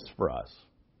hopeless for us.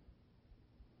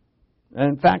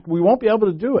 And in fact, we won't be able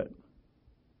to do it.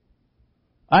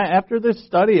 After this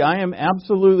study, I am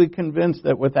absolutely convinced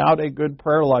that without a good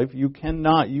prayer life, you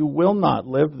will not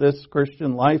live this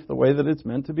Christian life the way that it's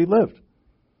meant to be lived.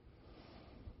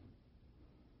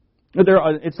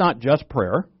 It's not just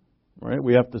prayer, right?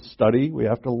 We have to study, we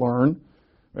have to learn,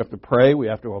 we have to pray, we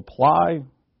have to apply.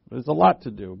 There's a lot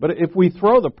to do. But if we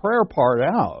throw the prayer part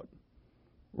out,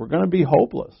 we're going to be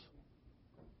hopeless.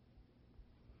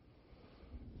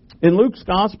 In Luke's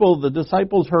Gospel, the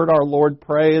disciples heard our Lord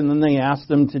pray, and then they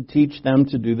asked Him to teach them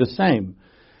to do the same.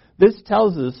 This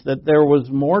tells us that there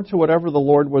was more to whatever the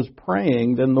Lord was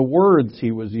praying than the words He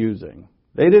was using.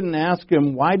 They didn't ask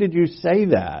Him, why did you say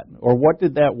that? Or what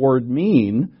did that word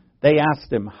mean? They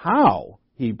asked Him how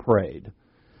He prayed.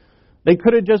 They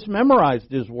could have just memorized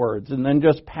His words and then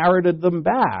just parroted them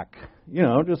back,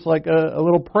 just like a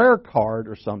little prayer card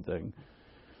or something.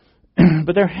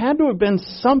 But there had to have been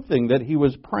something that He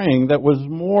was praying that was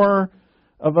more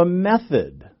of a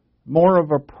method, more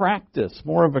of a practice,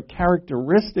 more of a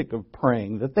characteristic of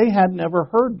praying that they had never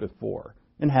heard before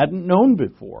and hadn't known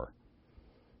before.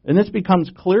 And this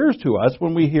becomes clear to us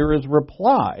when we hear His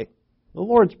reply. The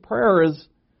Lord's Prayer is,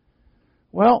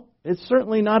 it's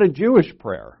certainly not a Jewish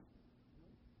prayer.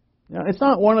 It's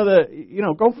not one of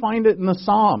the, go find it in the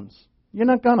Psalms. You're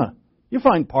not gonna. You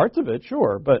find parts of it,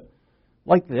 sure, but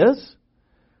like this,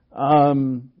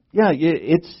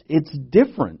 it's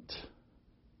different.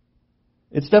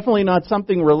 It's definitely not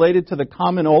something related to the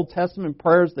common Old Testament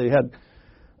prayers. They had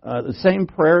the same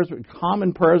prayers,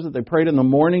 common prayers that they prayed in the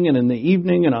morning and in the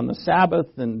evening and on the Sabbath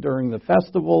and during the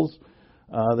festivals.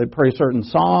 They pray certain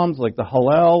psalms like the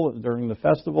Hallel during the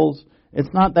festivals.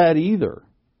 It's not that either.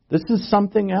 This is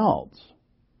something else.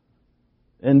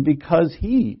 And because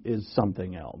He is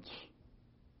something else.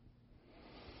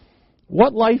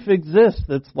 What life exists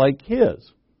that's like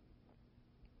His?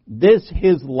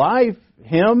 His life,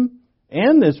 Him,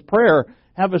 and this prayer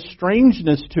have a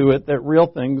strangeness to it that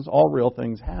all real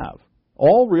things have.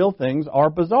 All real things are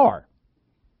bizarre.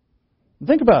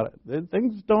 Think about it.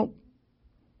 Things don't,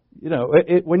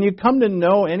 when you come to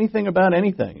know anything about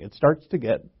anything, it starts to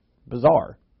get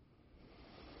bizarre.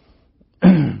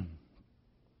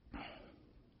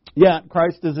 Yet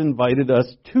Christ has invited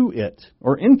us to it,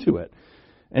 or into it.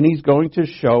 And He's going to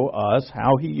show us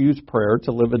how He used prayer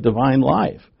to live a divine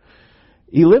life.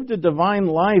 He lived a divine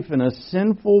life in a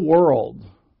sinful world,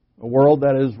 a world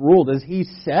that is ruled, as He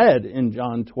said in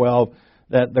John 12,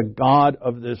 that the God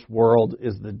of this world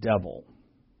is the devil.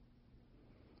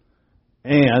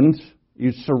 And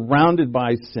He's surrounded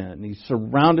by sin. He's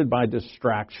surrounded by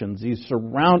distractions. He's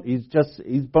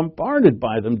bombarded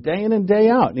by them day in and day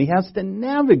out. And He has to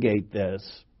navigate this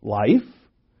life.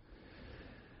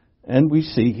 And we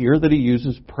see here that He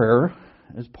uses prayer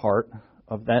as part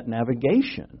of that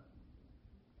navigation.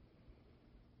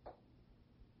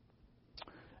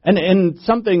 And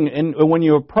when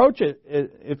you approach it,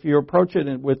 if you approach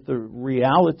it with the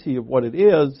reality of what it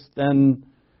is, then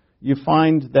you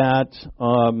find that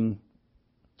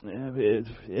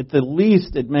at the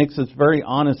least it makes us very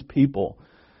honest people.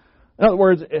 In other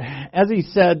words, as He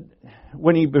said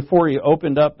before He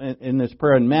opened up in this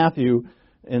prayer in Matthew,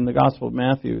 in the Gospel of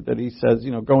Matthew, that He says,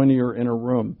 go into your inner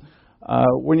room.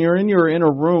 When you're in your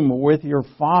inner room with your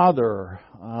Father,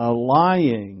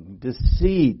 lying,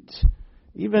 deceit,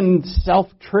 even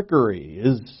self-trickery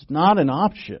is not an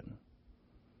option.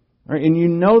 Right? And you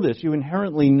know this. You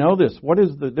inherently know this.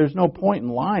 There's no point in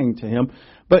lying to Him.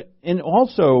 And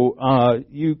also,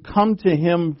 you come to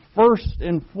Him first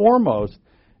and foremost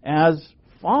as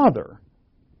Father.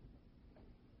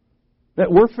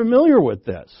 That we're familiar with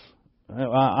this.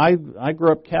 I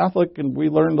grew up Catholic, and we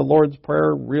learned the Lord's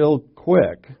Prayer real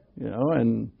quick,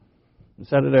 and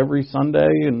said it every Sunday,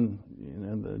 and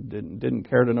didn't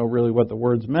care to know really what the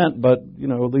words meant, but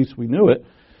at least we knew it.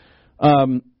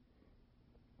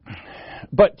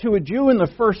 But to a Jew in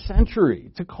the first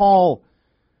century, to call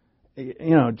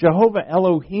Jehovah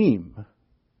Elohim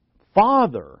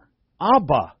Father,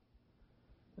 Abba,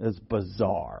 is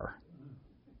bizarre.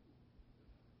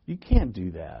 You can't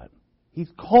do that.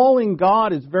 He's calling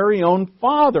God His very own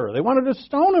Father. They wanted to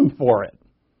stone Him for it.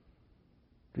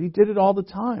 But He did it all the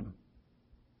time.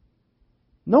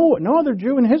 No other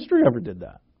Jew in history ever did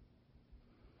that.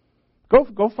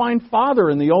 Go find Father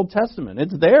in the Old Testament.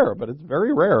 It's there, but it's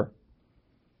very rare.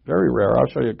 Very rare. I'll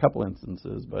show you a couple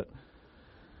instances, but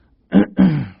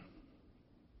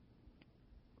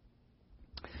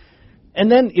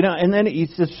and then he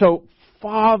says, so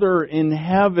Father in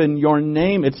heaven, your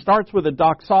name, it starts with a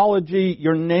doxology,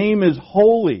 your name is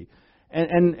holy.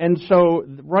 And so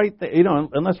right there,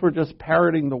 unless we're just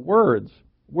parroting the words,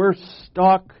 we're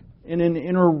stuck in an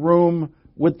inner room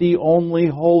with the only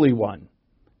Holy One.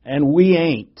 And we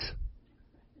ain't.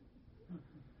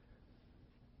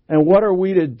 And what are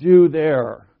we to do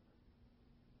there?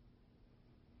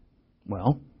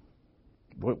 Well,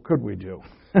 what could we do?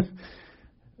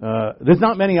 There's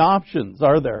not many options,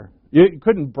 are there? You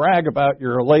couldn't brag about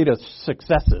your latest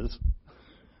successes.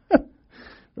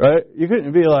 Right? You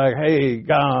couldn't be like, hey,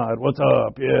 God, what's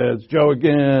up? Yeah, it's Joe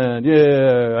again.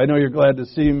 Yeah, I know you're glad to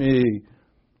see me.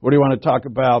 What do you want to talk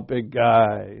about, big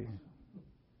guy?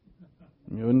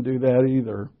 You wouldn't do that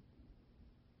either.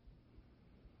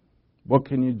 What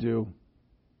can you do?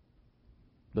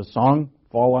 The song,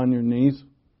 fall on your knees?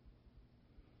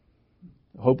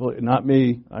 Hopefully, not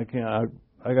me. I can't.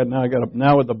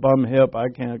 Now with the bum hip, I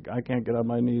can't get on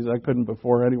my knees. I couldn't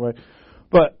before anyway.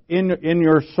 But in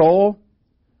your soul,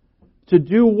 to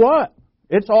do what?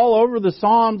 It's all over the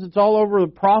Psalms. It's all over the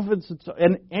prophets.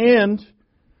 And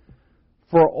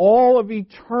for all of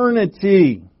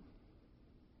eternity.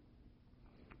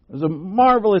 There's a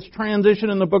marvelous transition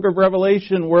in the book of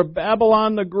Revelation where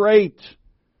Babylon the Great,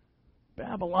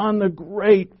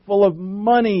 full of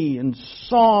money and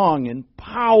song and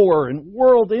power and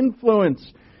world influence,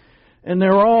 and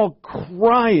they're all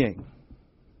crying.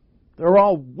 They're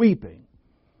all weeping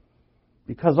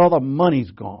because all the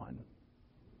money's gone.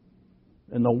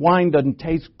 And the wine doesn't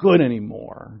taste good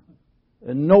anymore.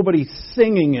 And nobody's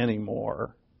singing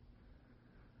anymore.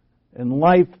 And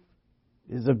life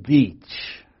is a beach.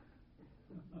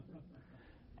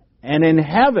 And in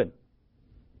heaven,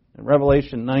 in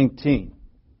Revelation 19,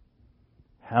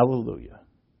 hallelujah.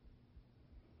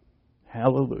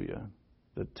 Hallelujah.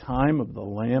 The time of the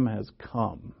Lamb has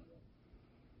come.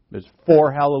 There's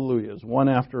 4 hallelujahs, one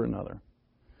after another.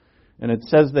 And it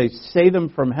says they say them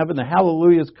from heaven. The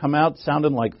hallelujahs come out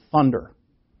sounding like thunder,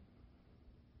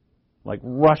 like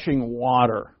rushing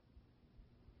water.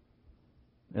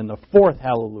 And the 4th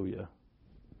hallelujah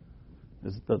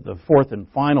is the 4th and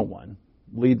final one.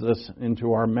 Leads us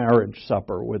into our marriage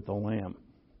supper with the Lamb.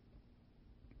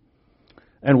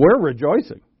 And we're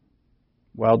rejoicing.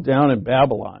 While down in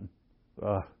Babylon,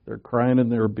 they're crying in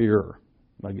their beer,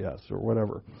 I guess, or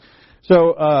whatever.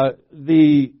 So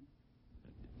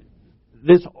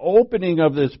this opening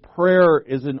of this prayer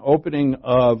is an opening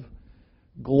of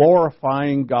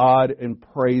glorifying God and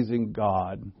praising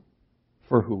God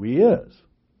for who He is.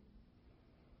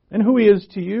 And who He is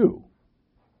to you.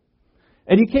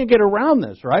 And you can't get around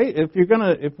this, right? If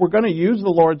we're gonna use the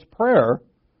Lord's Prayer,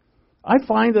 I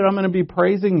find that I'm going to be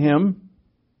praising Him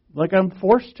like I'm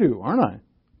forced to, aren't I?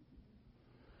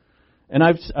 And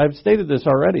I've stated this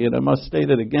already, and I must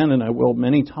state it again, and I will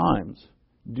many times.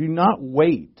 Do not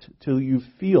wait till you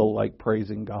feel like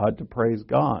praising God to praise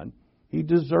God. He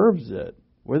deserves it,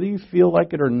 whether you feel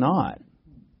like it or not.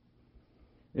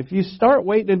 If you start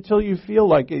waiting until you feel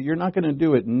like it, you're not going to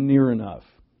do it near enough.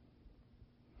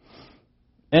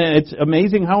 And it's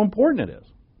amazing how important it is.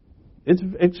 It's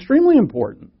extremely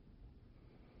important.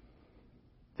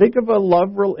 Think of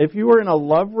if you were in a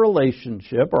love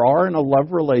relationship or are in a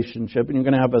love relationship and you're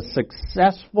going to have a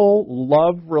successful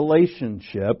love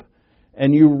relationship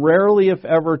and you rarely, if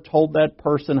ever, told that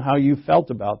person how you felt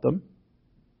about them,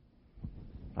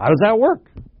 how does that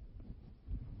work?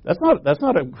 That's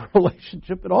not a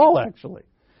relationship at all, actually.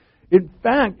 In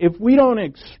fact, if we don't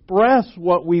express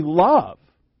what we love,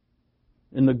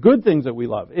 and the good things that we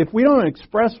love, if we don't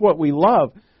express what we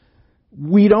love,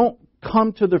 we don't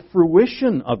come to the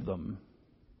fruition of them.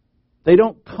 They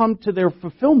don't come to their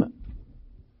fulfillment.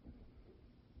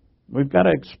 We've got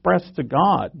to express to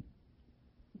God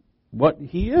what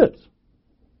He is.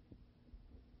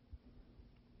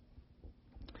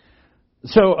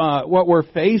 So what we're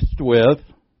faced with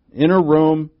in a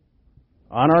room,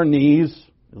 on our knees,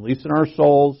 at least in our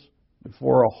souls,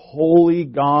 before a holy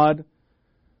God,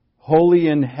 holy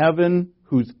in heaven,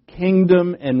 whose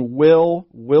kingdom and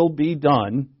will be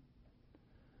done,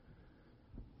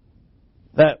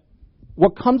 that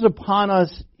what comes upon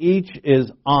us each is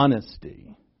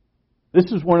honesty. This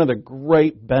is one of the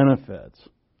great benefits.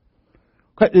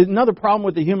 Another problem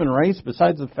with the human race,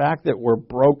 besides the fact that we're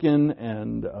broken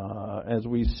and, as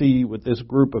we see with this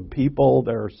group of people,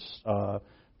 they're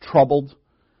troubled,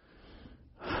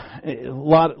 a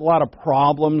lot of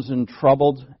problems and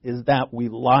troubled, is that we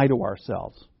lie to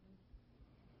ourselves.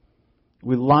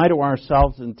 We lie to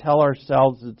ourselves and tell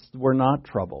ourselves we're not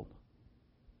troubled.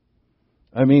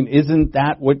 I mean, isn't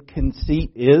that what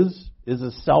conceit is? Is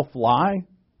a self-lie?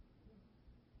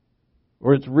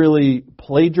 Or it's really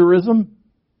plagiarism?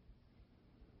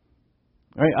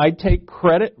 Right? I take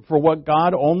credit for what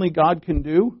only God can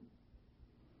do,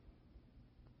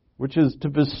 which is to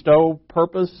bestow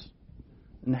purpose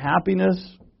and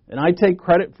happiness, and I take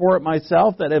credit for it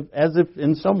myself, as if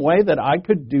in some way that I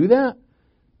could do that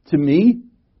to me,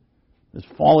 this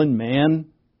fallen man.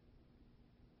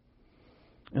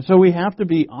 And so we have to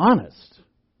be honest,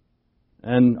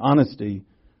 and honesty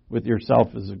with yourself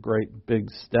is a great big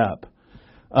step.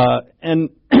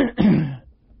 And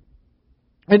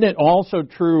isn't it also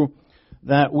true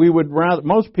that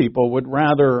most people would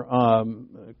rather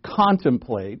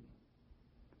contemplate,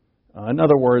 in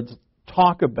other words,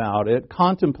 talk about it,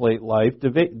 contemplate life,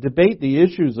 debate the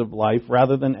issues of life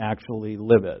rather than actually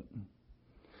live it.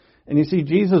 And you see,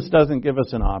 Jesus doesn't give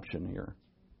us an option here.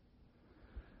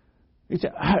 He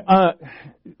said,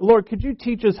 Lord, could you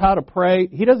teach us how to pray?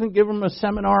 He doesn't give them a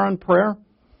seminar on prayer.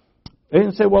 They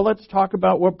didn't say, well, let's talk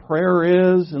about what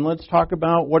prayer is, and let's talk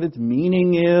about what its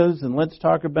meaning is, and let's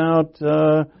talk about,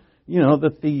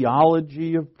 the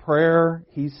theology of prayer.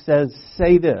 He says,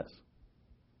 say this.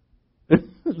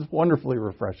 It's wonderfully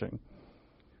refreshing.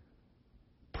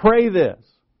 Pray this.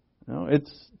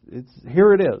 It's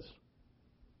here it is.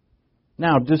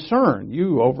 Now, discern.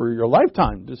 You, over your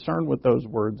lifetime, discern what those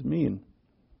words mean.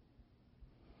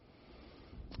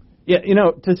 Yeah,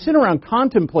 to sit around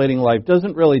contemplating life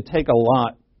doesn't really take a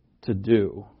lot to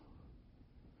do.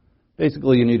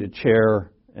 Basically, you need a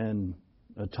chair and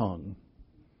a tongue,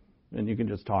 and you can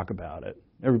just talk about it.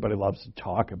 Everybody loves to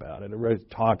talk about it. Everybody's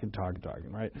talking,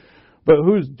 right? But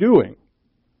who's doing?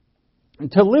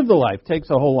 And to live the life takes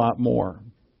a whole lot more.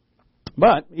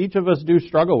 But each of us do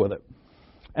struggle with it.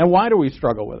 And why do we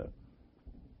struggle with it?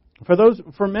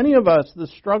 For many of us, the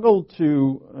struggle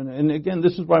and again,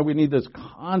 this is why we need this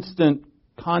constant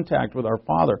contact with our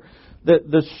Father.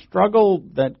 The struggle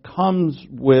that comes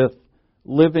with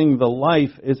living the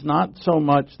life is not so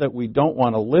much that we don't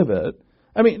want to live it.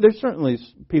 I mean, there's certainly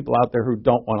people out there who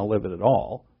don't want to live it at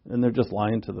all, and they're just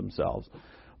lying to themselves.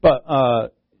 But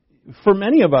for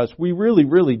many of us, we really,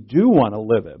 really do want to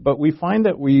live it, but we find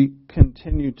that we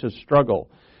continue to struggle.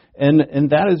 And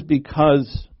that is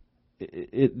because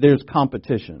there's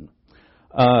competition.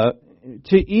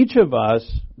 To each of us,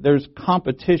 there's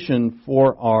competition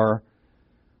for our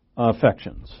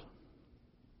affections.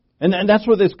 And that's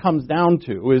what this comes down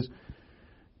to, is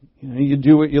you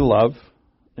do what you love,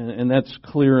 and that's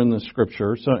clear in the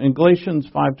Scripture. So in Galatians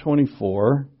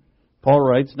 5:24, Paul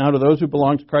writes, now to those who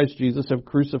belong to Christ Jesus have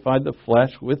crucified the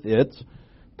flesh with its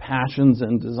passions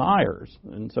and desires.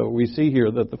 And so we see here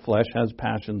that the flesh has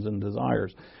passions and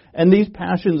desires. And these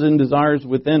passions and desires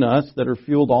within us that are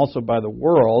fueled also by the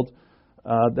world,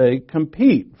 they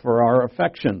compete for our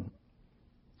affection.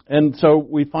 And so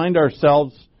we find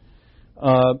ourselves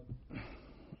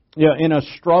in a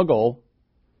struggle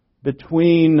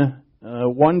between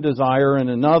one desire and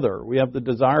another. We have the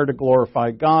desire to glorify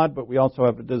God, but we also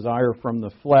have a desire from the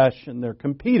flesh, and they're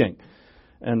competing.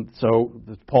 And so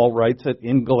Paul writes it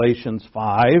in Galatians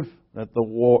 5 that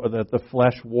the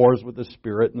flesh wars with the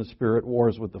Spirit and the Spirit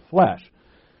wars with the flesh.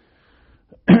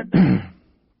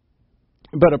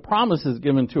 But a promise is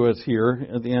given to us here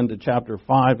at the end of chapter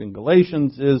 5 in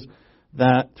Galatians is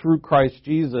that through Christ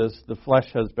Jesus the flesh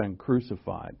has been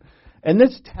crucified. And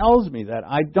this tells me that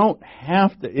I don't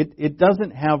have to, it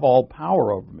doesn't have all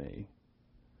power over me.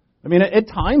 I mean, at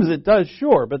times it does,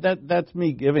 sure, but that's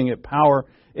me giving it power.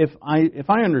 If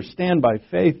I understand by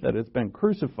faith that it's been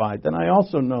crucified, then I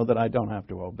also know that I don't have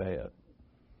to obey it.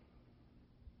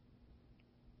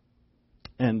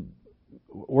 And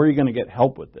where are you going to get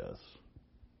help with this?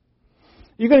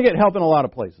 You're going to get help in a lot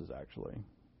of places, actually.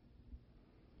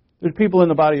 There's people in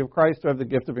the body of Christ who have the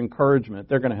gift of encouragement.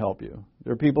 They're going to help you.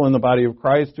 There are people in the body of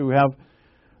Christ who have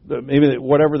maybe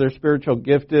whatever their spiritual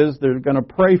gift is, they're going to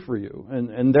pray for you,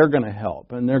 and they're going to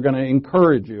help, and they're going to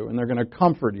encourage you, and they're going to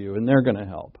comfort you, and they're going to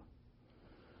help.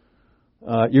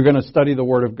 You're going to study the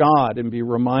Word of God and be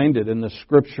reminded in the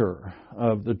Scripture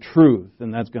of the truth,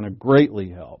 and that's going to greatly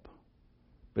help.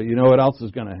 But you know what else is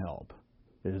going to help?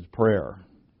 It is prayer.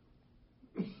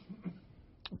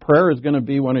 Prayer is going to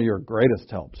be one of your greatest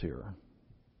helps here.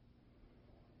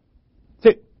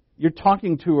 See, you're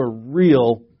talking to a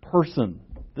real person.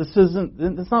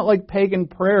 It's not like pagan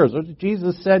prayers.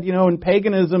 Jesus said, in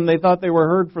paganism they thought they were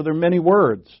heard for their many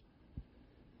words.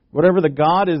 Whatever the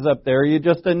God is up there, you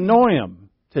just annoy him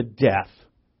to death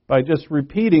by just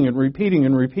repeating and repeating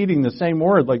and repeating the same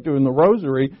word, like doing the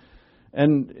rosary.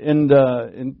 And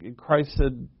Christ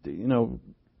said,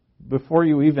 before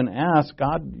you even ask,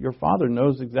 God, your Father,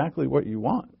 knows exactly what you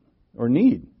want or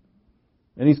need.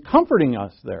 And He's comforting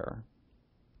us there.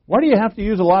 Why do you have to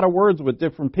use a lot of words with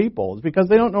different people? It's because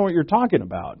they don't know what you're talking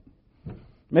about.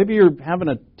 Maybe you're having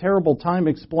a terrible time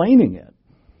explaining it.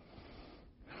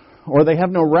 Or they have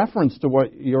no reference to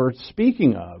what you're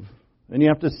speaking of. And you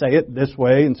have to say it this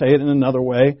way and say it in another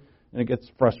way, and it gets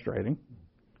frustrating.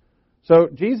 So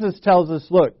Jesus tells us,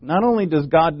 look, not only does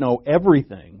God know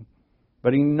everything,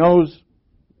 but He knows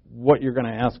what you're going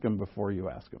to ask Him before you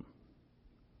ask Him.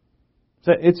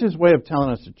 So it's His way of telling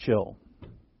us to chill,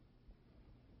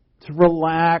 to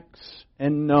relax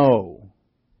and know.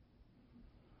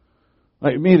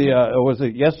 Like me,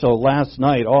 last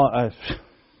night,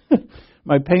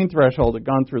 my pain threshold had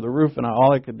gone through the roof, and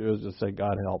all I could do is just say,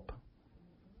 God help.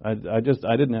 I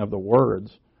didn't have the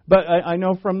words. But I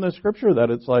know from the Scripture that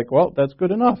it's like, well, that's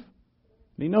good enough.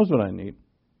 He knows what I need.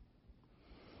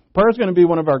 Prayer is going to be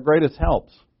one of our greatest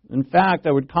helps. In fact,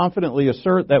 I would confidently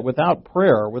assert that without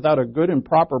prayer, without a good and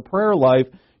proper prayer life,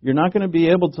 you're not going to be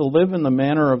able to live in the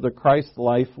manner of the Christ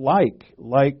life like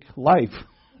life.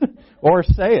 Or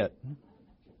say it.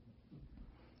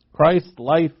 Christ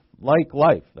life like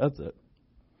life. That's it.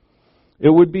 It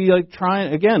would be like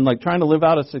trying to live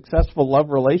out a successful love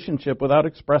relationship without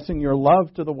expressing your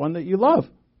love to the one that you love.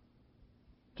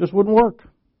 Just wouldn't work.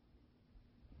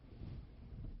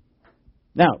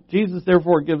 Now, Jesus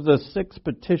therefore gives us 6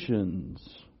 petitions.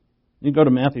 You go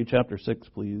to Matthew chapter 6,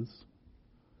 please.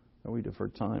 Oh, we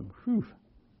deferred time. Whew.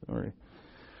 Sorry.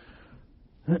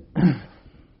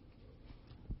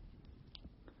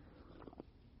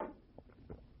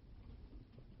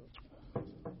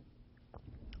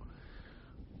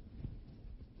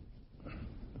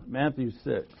 Matthew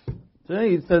 6. Today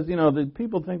he says, the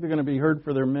people think they're going to be heard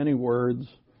for their many words.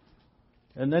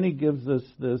 And then he gives us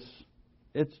this.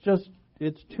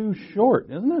 It's too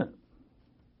short, isn't it?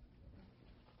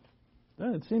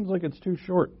 It seems like it's too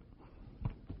short.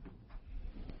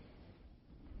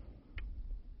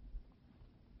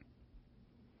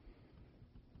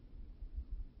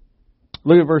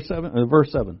 Look at verse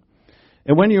 7.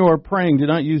 And when you are praying, do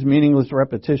not use meaningless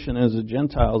repetition as the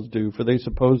Gentiles do, for they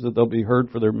suppose that they'll be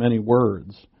heard for their many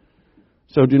words.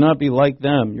 So do not be like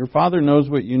them. Your Father knows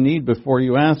what you need before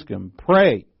you ask Him.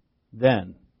 Pray,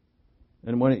 then.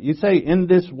 And when you say in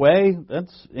this way,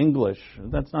 that's English.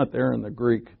 That's not there in the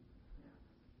Greek.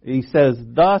 He says,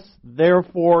 thus,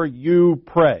 therefore, you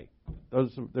pray.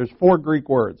 There's 4 Greek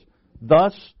words.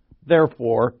 Thus,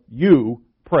 therefore, you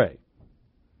pray.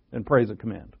 And pray is a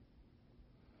command.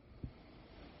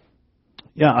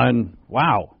 Yeah, and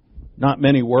wow, not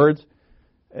many words.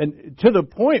 And to the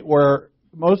point where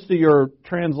most of your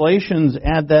translations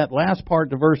add that last part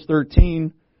to verse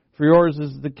 13, for yours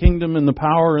is the kingdom and the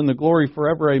power and the glory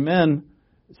forever, amen.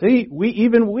 See,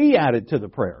 we add it to the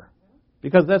prayer,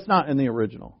 because that's not in the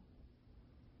original.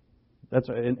 That's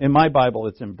in my Bible,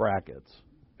 it's in brackets,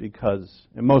 because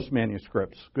in most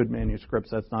manuscripts, good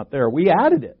manuscripts, that's not there. We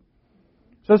added it.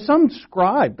 So some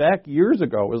scribe back years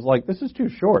ago was like, this is too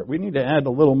short. We need to add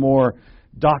a little more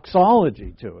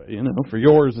doxology to it. For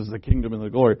yours is the kingdom and the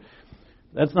glory.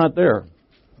 That's not there.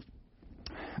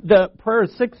 The prayer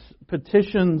 6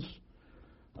 petitions,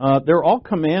 they're all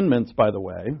commandments, by the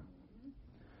way.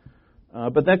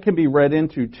 But that can be read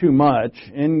into too much.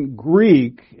 In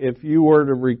Greek, if you were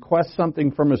to request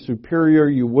something from a superior,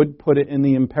 you would put it in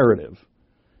the imperative.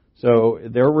 So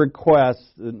their requests,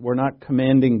 we're not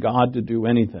commanding God to do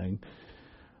anything.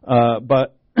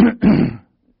 But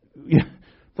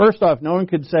first off, no one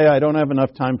could say, I don't have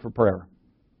enough time for prayer.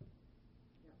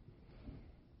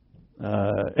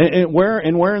 And where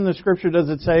in the Scripture does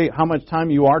it say how much time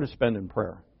you are to spend in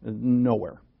prayer?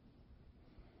 Nowhere.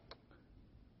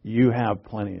 you have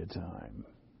plenty of time.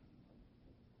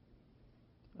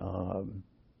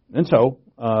 And so,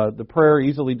 the prayer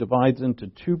easily divides into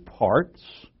two parts.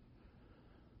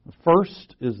 The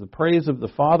first is the praise of the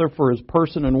Father for His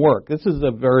person and work. This is a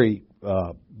very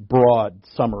broad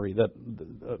summary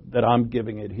that I'm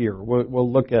giving it here.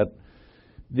 We'll look at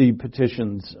the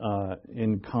petitions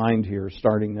in kind here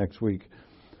starting next week.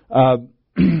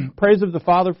 Praise of the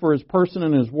Father for His person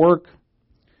and His work.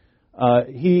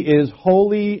 He is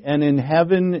holy, and in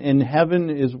heaven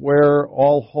is where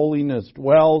all holiness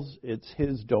dwells. It's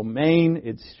His domain.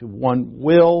 It's one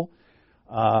will.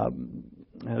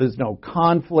 There's no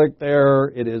conflict there.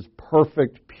 It is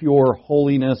perfect, pure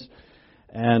holiness.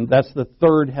 And that's the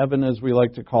third heaven, as we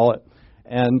like to call it.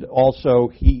 And also,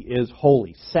 He is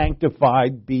holy.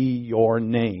 Sanctified be your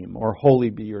name, or holy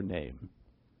be your name.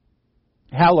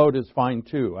 Hallowed is fine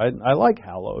too. I like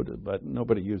hallowed, but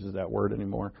nobody uses that word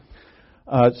anymore.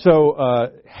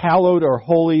 Hallowed or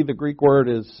holy, the Greek word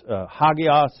is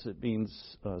hagios. It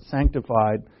means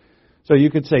sanctified. So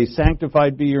you could say,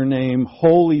 sanctified be your name,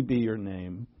 holy be your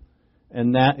name.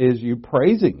 And that is you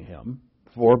praising Him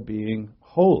for being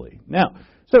holy. Now,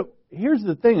 so here's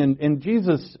the thing, and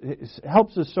Jesus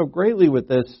helps us so greatly with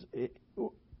this.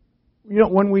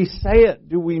 When we say it,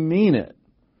 do we mean it?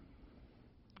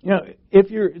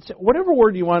 If you're, whatever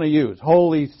word you want to use,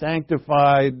 holy,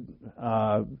 sanctified,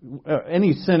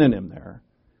 any synonym there,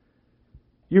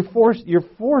 you're forced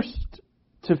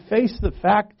to face the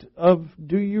fact of,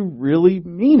 do you really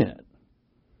mean it?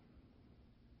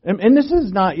 And this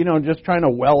is not, just trying to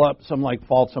well up some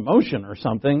false emotion or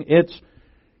something. It's,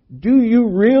 do you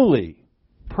really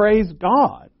praise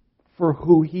God for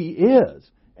who He is?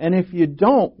 And if you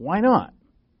don't, why not?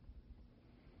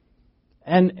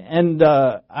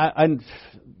 Now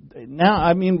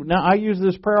I use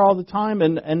this prayer all the time,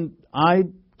 and I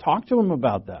talk to Him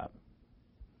about that.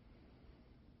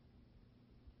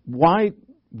 Why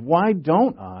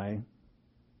don't I?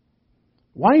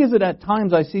 Why is it at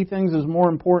times I see things as more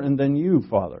important than you,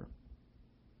 Father?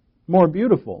 More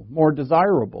beautiful, more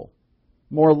desirable,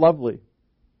 more lovely.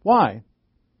 Why?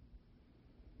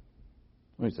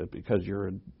 Well, he said, because you're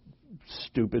a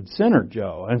stupid sinner,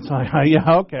 Joe. And it's like,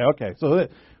 yeah, okay. So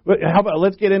how about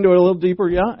let's get into it a little deeper,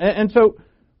 yeah? And so,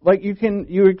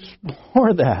 you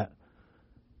explore that.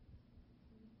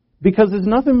 Because there's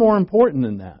nothing more important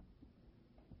than that.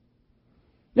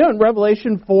 In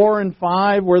Revelation 4 and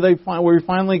 5, where we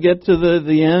finally get to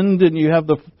the end, and you have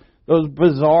those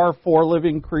bizarre four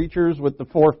living creatures with the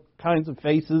four kinds of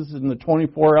faces and the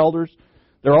 24 elders,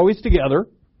 they're always together.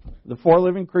 The four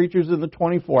living creatures and the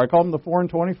 24. I call them the 4 and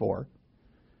 24.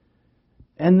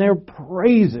 And they're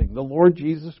praising the Lord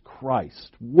Jesus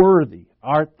Christ. Worthy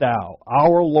art thou,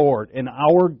 our Lord and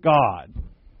our God.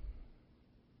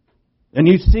 And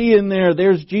you see in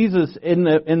there's Jesus in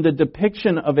the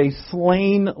depiction of a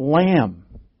slain lamb.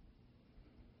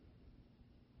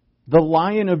 The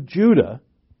Lion of Judah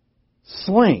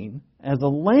slain as a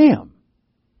lamb.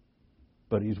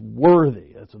 But He's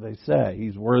worthy, that's what they say.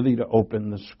 He's worthy to open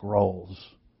the scrolls.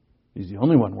 He's the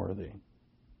only one worthy.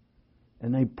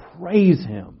 And they praise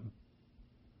Him.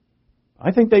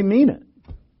 I think they mean it.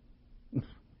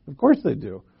 Of course they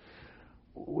do.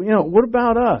 What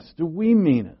about us? Do we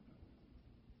mean it?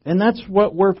 And that's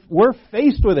what we're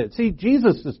faced with it. See,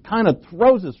 Jesus just kind of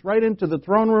throws us right into the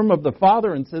throne room of the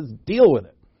Father and says, deal with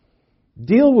it.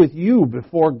 Deal with you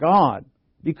before God.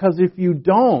 Because if you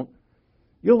don't,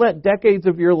 you'll let decades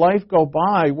of your life go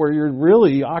by where you're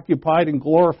really occupied and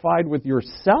glorified with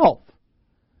yourself,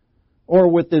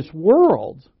 or with this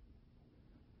world,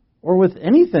 or with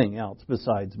anything else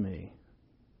besides me.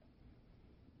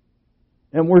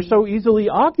 And we're so easily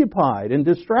occupied and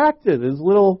distracted as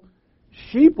little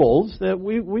sheeples that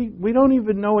we don't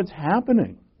even know it's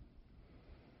happening.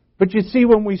 But you see,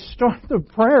 when we start the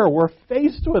prayer, we're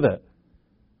faced with it.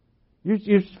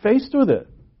 You're faced with it.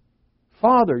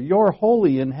 Father, you're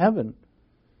holy in heaven.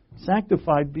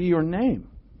 Sanctified be your name.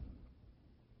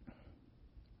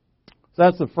 So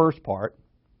that's the first part.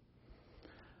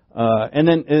 And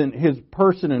then in His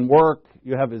person and work,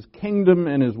 you have His kingdom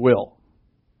and His will.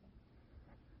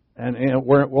 And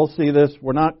we'll see this.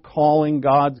 We're not calling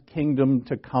God's kingdom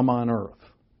to come on earth.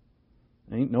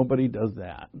 Ain't nobody does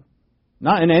that.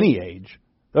 Not in any age.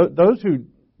 Those who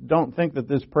don't think that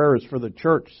this prayer is for the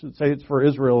church, say it's for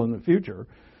Israel in the future,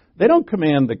 they don't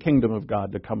command the kingdom of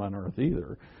God to come on earth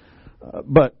either.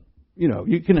 But,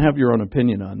 you can have your own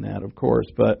opinion on that, of course.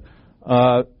 But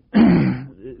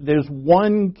there's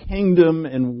one kingdom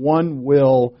and one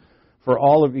will for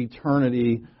all of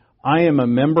eternity. I am a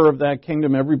member of that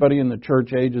kingdom. Everybody in the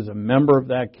church age is a member of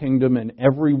that kingdom, and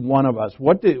every one of us.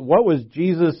 What was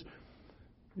Jesus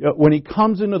when he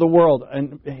comes into the world?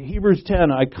 In Hebrews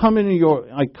 10, I come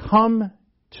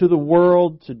to the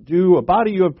world to do a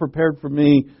body you have prepared for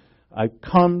me. I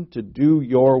come to do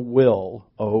your will,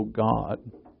 O God.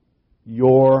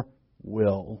 Your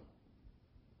will.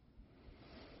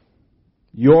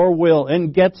 Your will.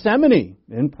 In Gethsemane,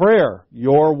 in prayer,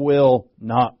 your will,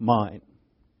 not mine.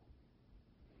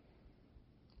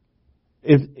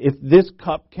 If this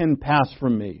cup can pass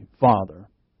from me, Father,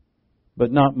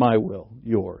 but not my will,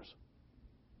 yours.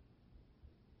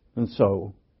 And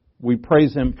so we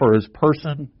praise Him for His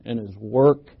person and His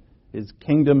work, His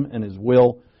kingdom and His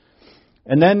will.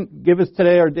 And then give us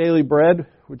today our daily bread,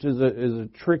 which is a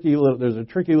tricky little. There's a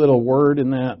tricky little word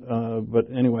in that, but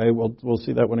anyway, we'll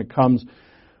see that when it comes.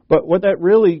 But what that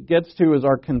really gets to is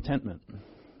our contentment.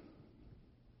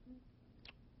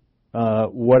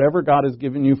 Whatever God has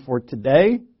given you for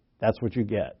today, that's what you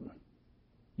get.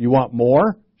 You want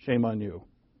more? Shame on you.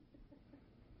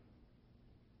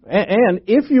 And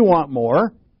if you want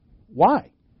more,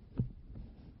 why?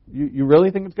 You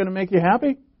really think it's going to make you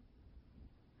happy?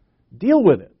 Deal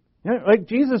with it. You know, like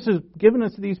Jesus has given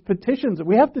us these petitions that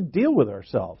we have to deal with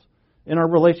ourselves in our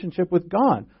relationship with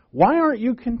God. Why aren't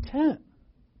you content?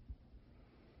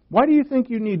 Why do you think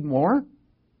you need more?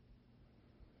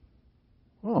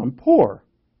 Well, I'm poor.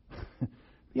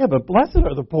 Yeah, but blessed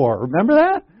are the poor. Remember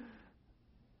that?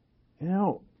 You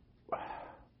know,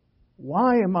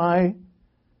 why am I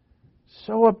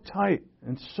so uptight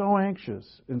and so anxious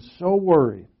and so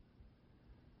worried?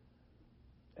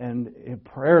 And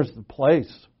prayer is the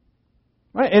place.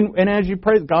 Right? And as you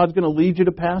pray, God's going to lead you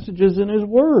to passages in His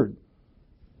Word.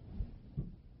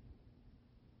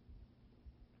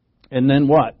 And then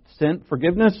what? Sin,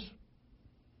 forgiveness?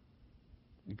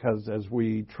 Because as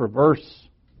we traverse,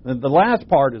 the last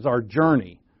part is our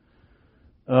journey.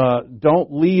 Don't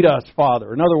lead us,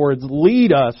 Father. In other words,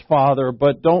 lead us, Father,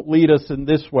 but don't lead us in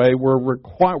this way.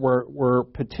 We're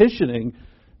petitioning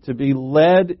to be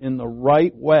led in the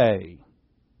right way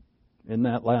in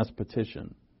that last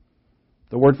petition.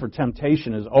 The word for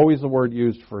temptation is always the word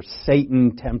used for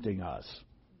Satan tempting us.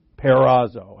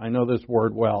 Peirazo. I know this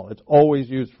word well. It's always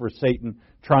used for Satan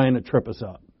trying to trip us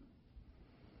up.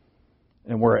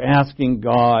 And we're asking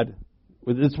God,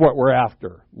 this is what we're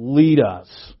after. Lead us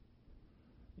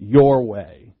your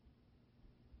way.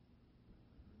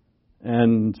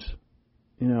 And,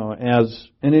 you know,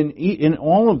 in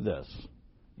all of this,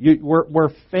 we're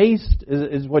faced,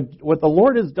 is what the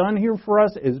Lord has done here for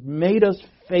us is made us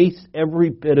face every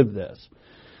bit of this.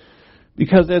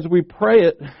 Because as we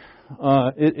pray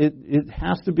it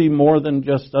has to be more than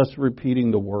just us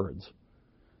repeating the words.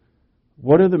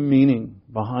 What are the meaning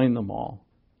behind them all?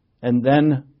 And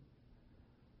then,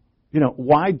 you know,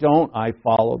 why don't I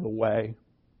follow the way?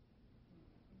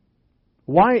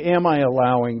 Why am I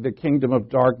allowing the kingdom of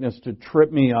darkness to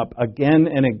trip me up again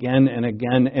and again and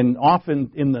again, and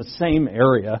often in the same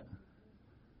area?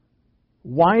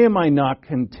 Why am I not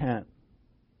content?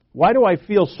 Why do I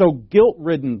feel so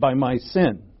guilt-ridden by my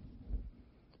sin?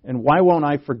 And why won't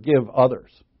I forgive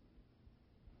others?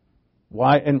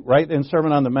 Why? And right in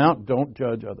Sermon on the Mount, don't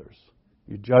judge others.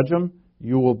 You judge them,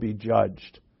 you will be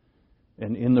judged.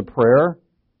 And in the prayer,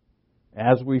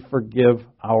 as we forgive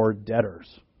our debtors.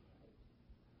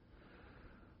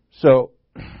 So,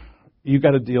 you've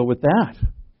got to deal with that.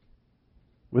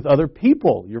 With other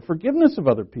people, your forgiveness of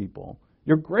other people,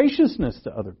 your graciousness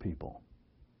to other people.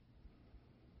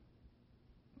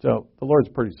 So, the Lord's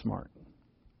pretty smart,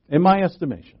 in my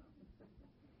estimation.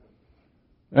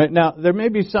 Right, now, there may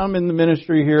be some in the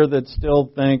ministry here that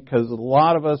still think, because a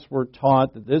lot of us were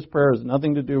taught that this prayer has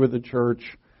nothing to do with the church.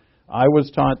 I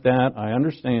was taught that. I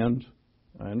understand.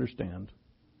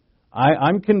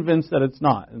 I'm convinced that it's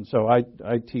not. And so I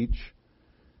teach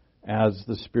as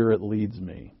the Spirit leads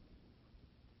me.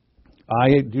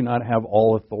 I do not have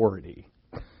all authority.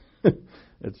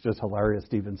 It's just hilarious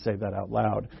to even say that out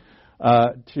loud.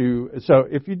 So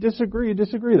if you disagree, you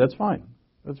disagree. That's fine.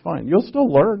 You'll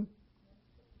still learn.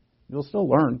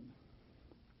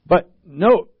 But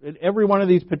note, in every one of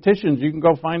these petitions, you can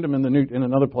go find them in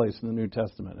another place in the New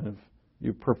Testament. And if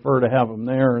you prefer to have them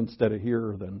there instead of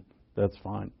here, then that's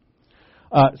fine.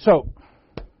 So,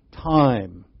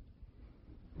 time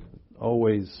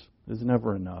always is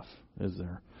never enough, is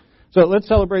there? So let's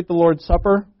celebrate the Lord's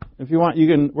Supper. If you want,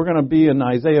 we're going to be in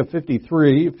Isaiah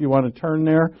 53, if you want to turn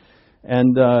there.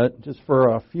 And just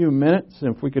for a few minutes,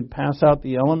 if we could pass out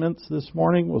the elements this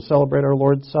morning, we'll celebrate our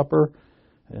Lord's Supper,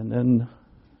 and then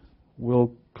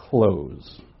we'll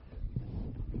close.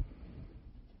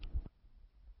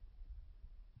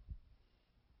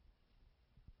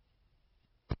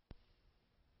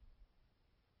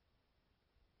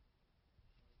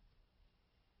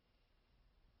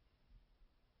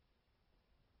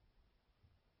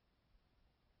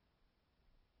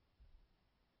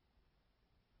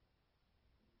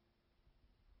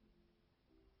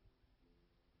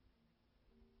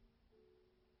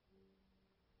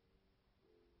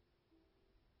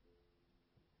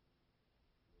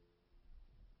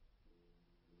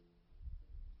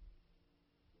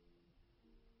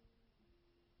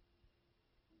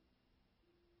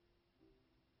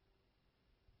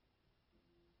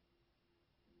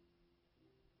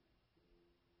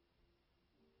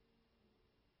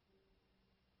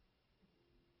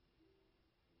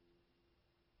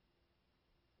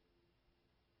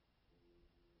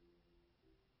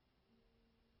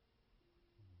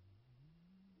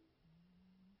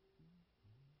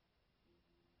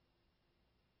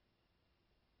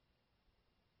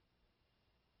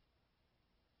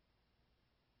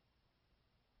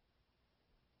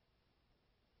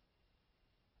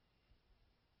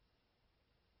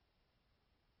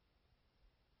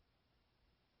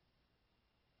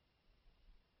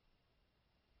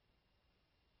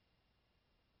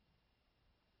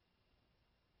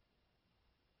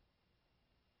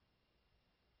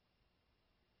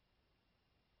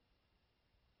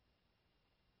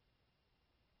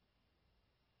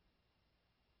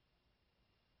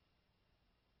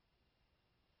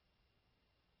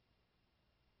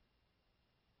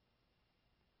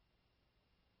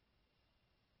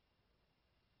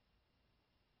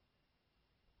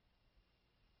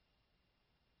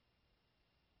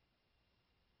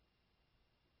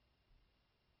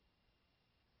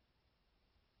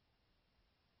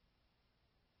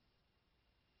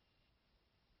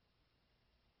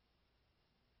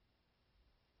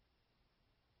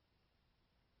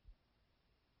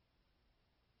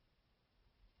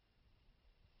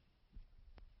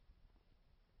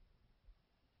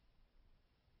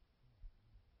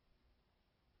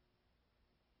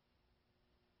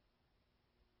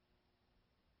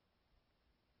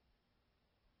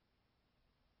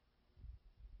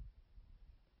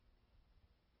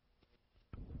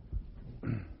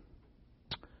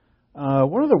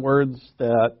 One of the words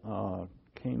that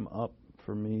came up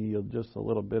for me just a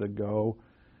little bit ago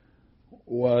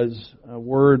was a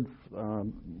word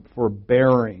for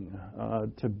bearing,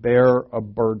 to bear a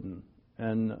burden.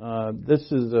 And this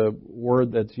is a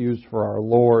word that's used for our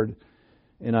Lord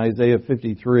in Isaiah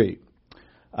 53.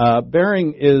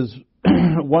 Bearing is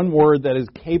one word that is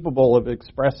capable of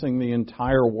expressing the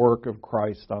entire work of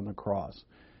Christ on the cross.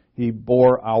 He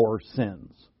bore our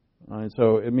sins.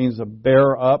 So it means to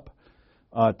bear up,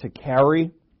 to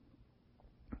carry.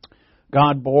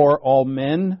 God bore all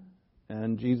men,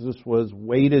 and Jesus was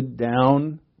weighted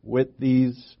down with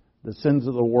the sins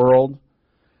of the world.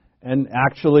 And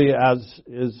actually, as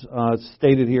is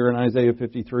stated here in Isaiah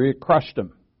 53, it crushed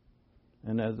him.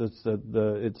 And as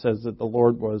it says that the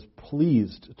Lord was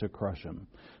pleased to crush him.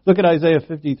 Look at Isaiah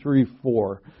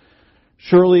 53:4.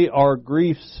 Surely our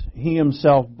griefs he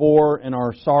himself bore, and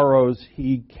our sorrows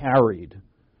he carried.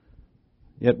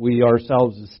 Yet we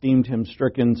ourselves esteemed him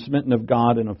stricken, smitten of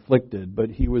God, and afflicted.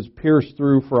 But he was pierced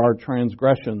through for our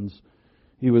transgressions.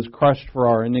 He was crushed for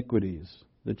our iniquities.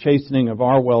 The chastening of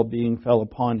our well-being fell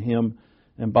upon him,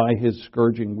 and by his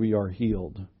scourging we are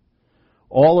healed.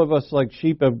 All of us like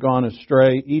sheep have gone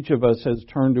astray. Each of us has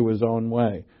turned to his own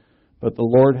way. But the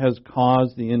Lord has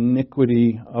caused the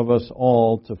iniquity of us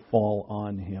all to fall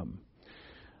on him.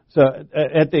 So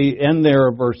at the end there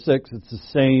of verse 6, it's the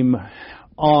same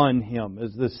on him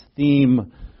as this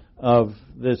theme of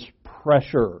this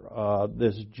pressure,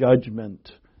 this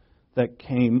judgment that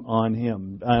came on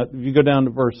him. If you go down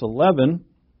to verse 11,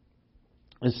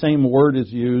 the same word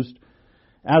is used.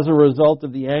 As a result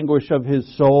of the anguish of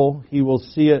his soul, he will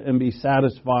see it and be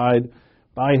satisfied.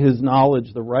 By his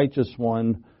knowledge, the righteous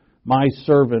one, my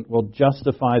servant, will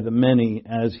justify the many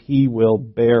as he will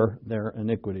bear their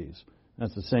iniquities.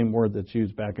 That's the same word that's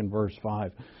used back in verse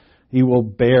 5. He will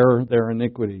bear their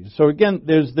iniquities. So again,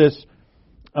 there's this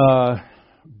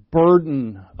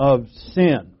burden of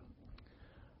sin.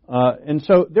 And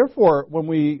so, therefore, when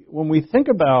we think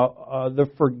about the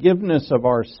forgiveness of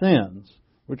our sins,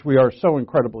 which we are so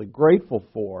incredibly grateful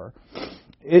for,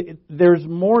 there's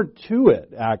more to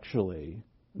it, actually,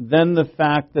 than the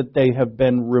fact that they have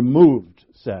been removed,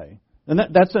 say. And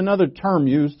that's another term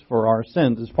used for our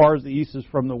sins. As far as the east is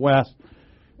from the west,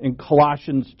 in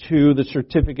Colossians 2, the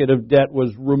certificate of debt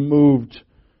was removed,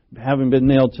 having been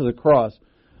nailed to the cross.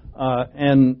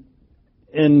 And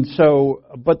so,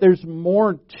 but there's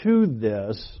more to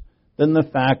this than the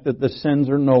fact that the sins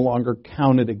are no longer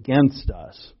counted against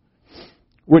us,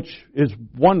 which is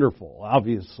wonderful,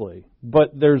 obviously,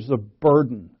 but there's a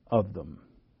burden of them.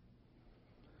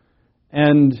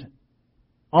 And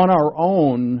on our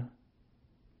own,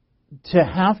 to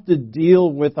have to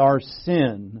deal with our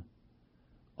sin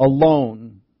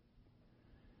alone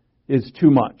is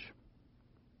too much.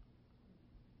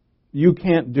 You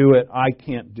can't do it, I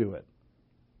can't do it.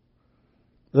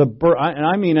 And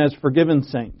I mean as forgiven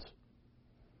saints.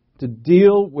 To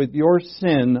deal with your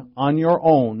sin on your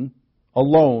own,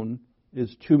 alone,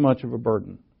 is too much of a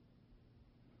burden.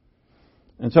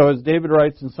 And so as David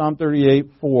writes in Psalm 38:4,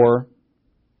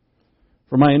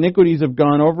 for my iniquities have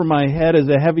gone over my head as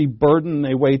a heavy burden,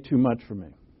 they weigh too much for me.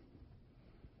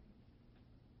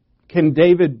 Can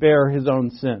David bear his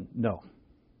own sin? No.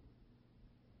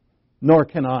 Nor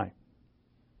can I.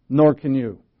 Nor can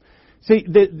you. See,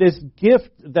 this gift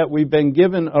that we've been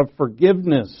given of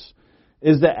forgiveness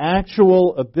is the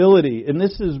actual ability, and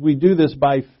we do this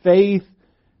by faith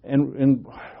and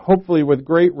hopefully with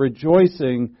great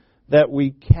rejoicing, that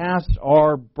we cast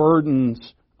our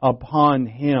burdens upon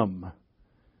Him.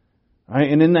 Right?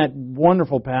 And in that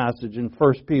wonderful passage in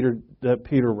 1 Peter that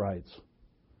Peter writes,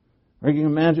 right, you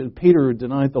can imagine Peter who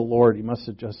denied the Lord, he must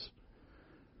have just,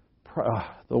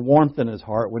 the warmth in his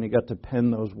heart when he got to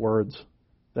pen those words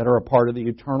that are a part of the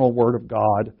eternal Word of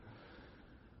God.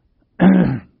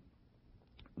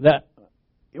 That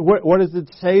what does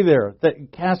it say there?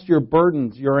 That cast your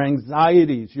burdens, your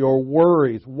anxieties, your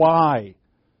worries. Why?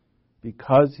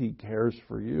 Because He cares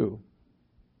for you.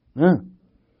 Yeah.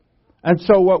 And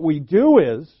so what we do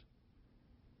is,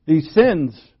 these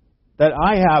sins that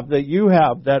I have, that you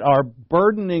have, that are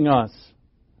burdening us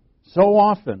so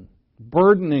often,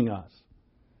 burdening us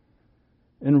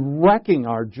and wrecking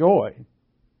our joy,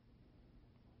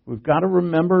 we've got to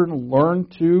remember and learn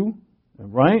to,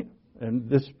 right? And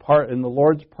this part in the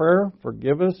Lord's Prayer,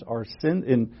 forgive us our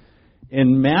sin.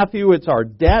 In Matthew, it's our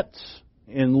debts.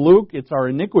 In Luke, it's our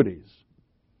iniquities.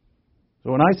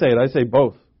 So when I say it, I say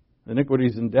both,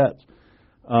 iniquities and debts.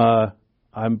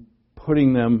 I'm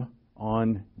putting them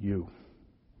on you.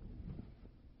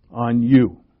 On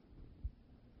you.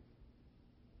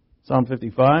 Psalm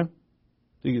 55.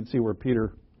 So you can see where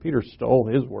Peter Peter stole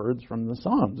his words from the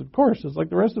Psalms, of course, just like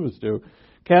the rest of us do.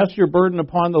 Cast your burden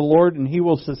upon the Lord, and He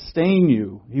will sustain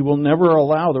you. He will never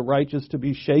allow the righteous to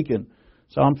be shaken.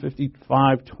 Psalm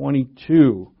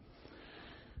 55:22.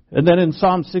 And then in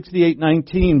Psalm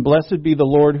 68:19, blessed be the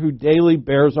Lord who daily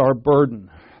bears our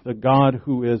burden, the God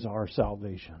who is our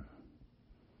salvation.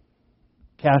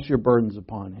 Cast your burdens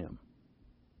upon Him.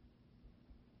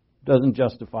 It doesn't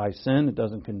justify sin. It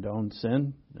doesn't condone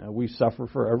sin. We suffer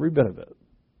for every bit of it.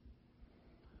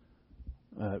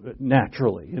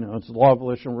 Naturally, it's the law of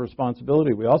volitional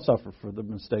responsibility. We all suffer for the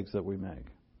mistakes that we make.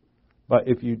 But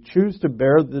if you choose to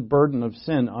bear the burden of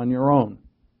sin on your own,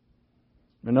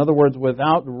 in other words,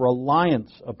 without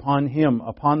reliance upon Him,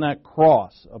 upon that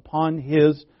cross, upon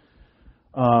Him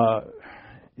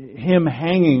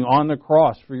hanging on the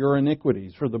cross for your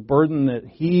iniquities, for the burden that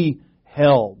He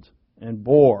held and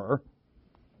bore,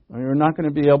 you're not going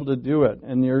to be able to do it.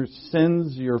 And your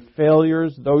sins, your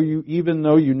failures, even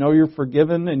though you know you're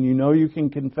forgiven and you know you can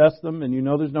confess them and you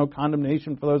know there's no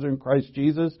condemnation for those in Christ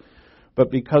Jesus, but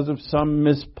because of some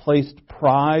misplaced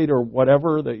pride or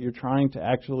whatever that you're trying to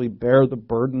actually bear the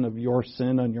burden of your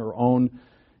sin on your own,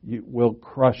 will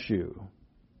crush you.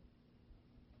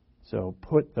 So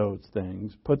put those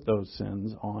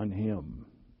sins on Him.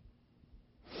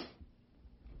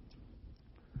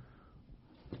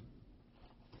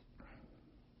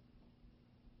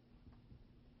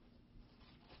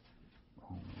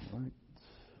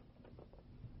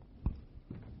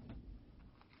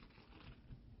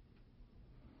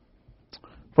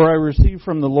 For I received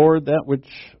from the Lord that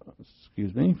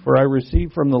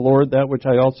which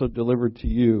I also delivered to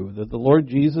you, that the Lord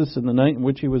Jesus, in the night in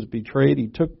which He was betrayed, He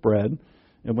took bread,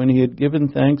 and when He had given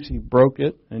thanks, He broke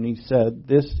it, and He said,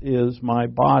 "This is my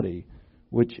body,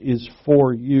 which is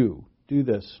for you. Do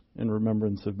this in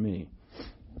remembrance of me."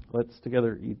 Let's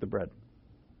together eat the bread.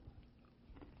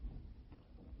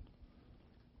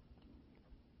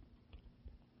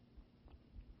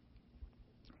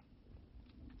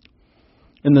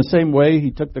 In the same way, He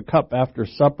took the cup after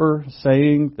supper,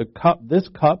 saying, "This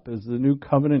cup is the new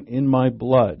covenant in my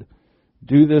blood.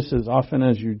 Do this as often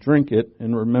as you drink it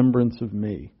in remembrance of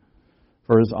me.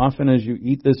 For as often as you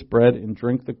eat this bread and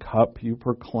drink the cup, you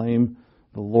proclaim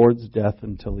the Lord's death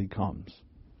until He comes."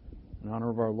 In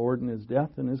honor of our Lord and His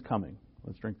death and His coming,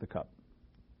 let's drink the cup.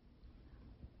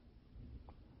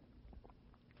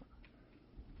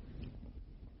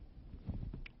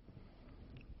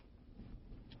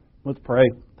 Let's pray.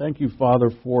 Thank you,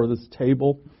 Father, for this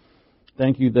table.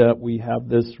 Thank you that we have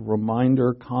this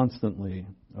reminder constantly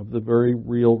of the very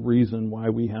real reason why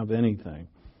we have anything,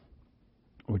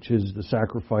 which is the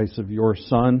sacrifice of your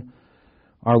Son,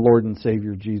 our Lord and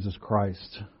Savior, Jesus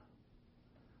Christ.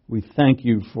 We thank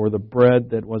you for the bread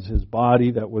that was His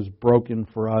body that was broken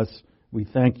for us. We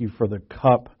thank you for the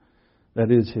cup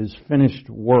that is His finished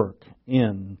work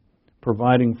in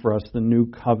providing for us the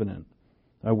new covenant,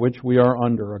 by which we are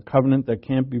under, a covenant that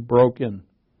can't be broken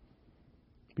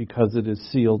because it is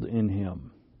sealed in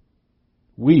Him.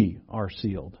 We are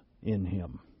sealed in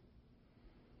Him.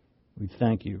 We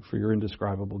thank you for your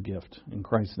indescribable gift. In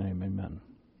Christ's name, amen.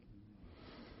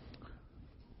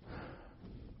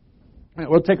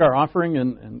 We'll take our offering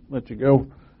and let you go.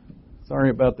 Sorry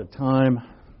about the time.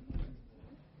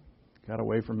 Got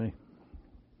away from me.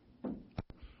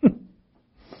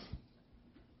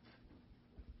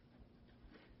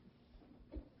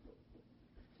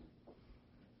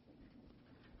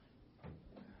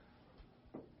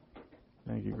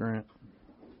 Thank you, Grant.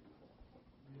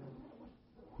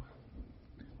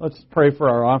 Let's pray for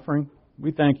our offering.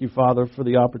 We thank you, Father, for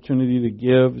the opportunity to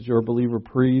give as your believer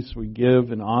priests. We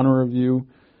give in honor of you.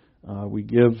 We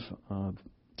give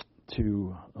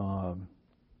to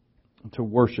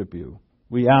worship you.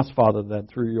 We ask, Father, that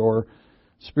through your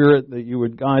Spirit that you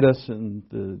would guide us in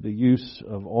the use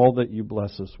of all that you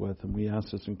bless us with. And we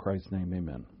ask this in Christ's name,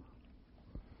 amen.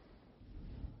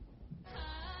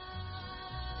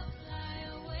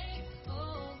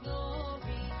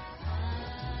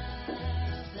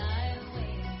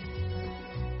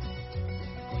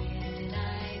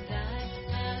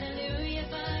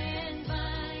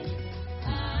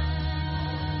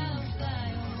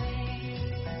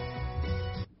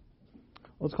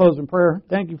 Let's close in prayer.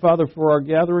 Thank you, Father, for our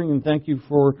gathering, and thank you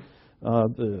for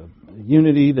the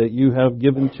unity that you have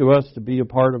given to us to be a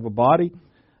part of a body.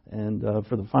 And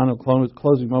for the final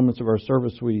closing moments of our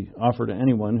service, we offer to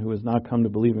anyone who has not come to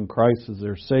believe in Christ as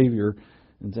their Savior,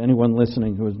 and to anyone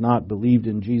listening who has not believed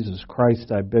in Jesus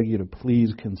Christ, I beg you to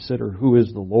please consider who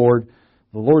is the Lord.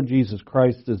 The Lord Jesus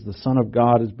Christ is the Son of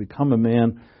God, has become a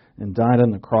man, and died on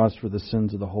the cross for the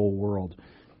sins of the whole world.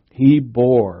 He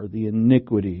bore the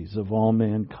iniquities of all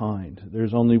mankind.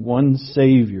 There's only one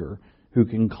Savior who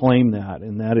can claim that,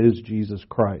 and that is Jesus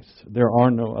Christ. There are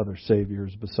no other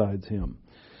Saviors besides Him.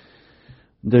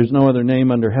 There's no other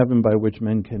name under heaven by which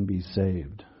men can be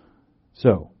saved.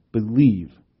 So,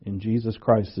 believe in Jesus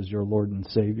Christ as your Lord and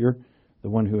Savior, the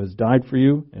one who has died for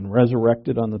you and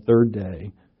resurrected on the third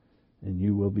day, and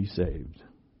you will be saved.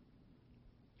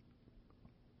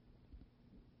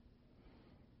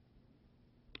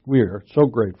 We are so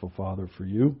grateful, Father, for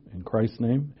you. In Christ's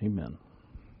name, amen.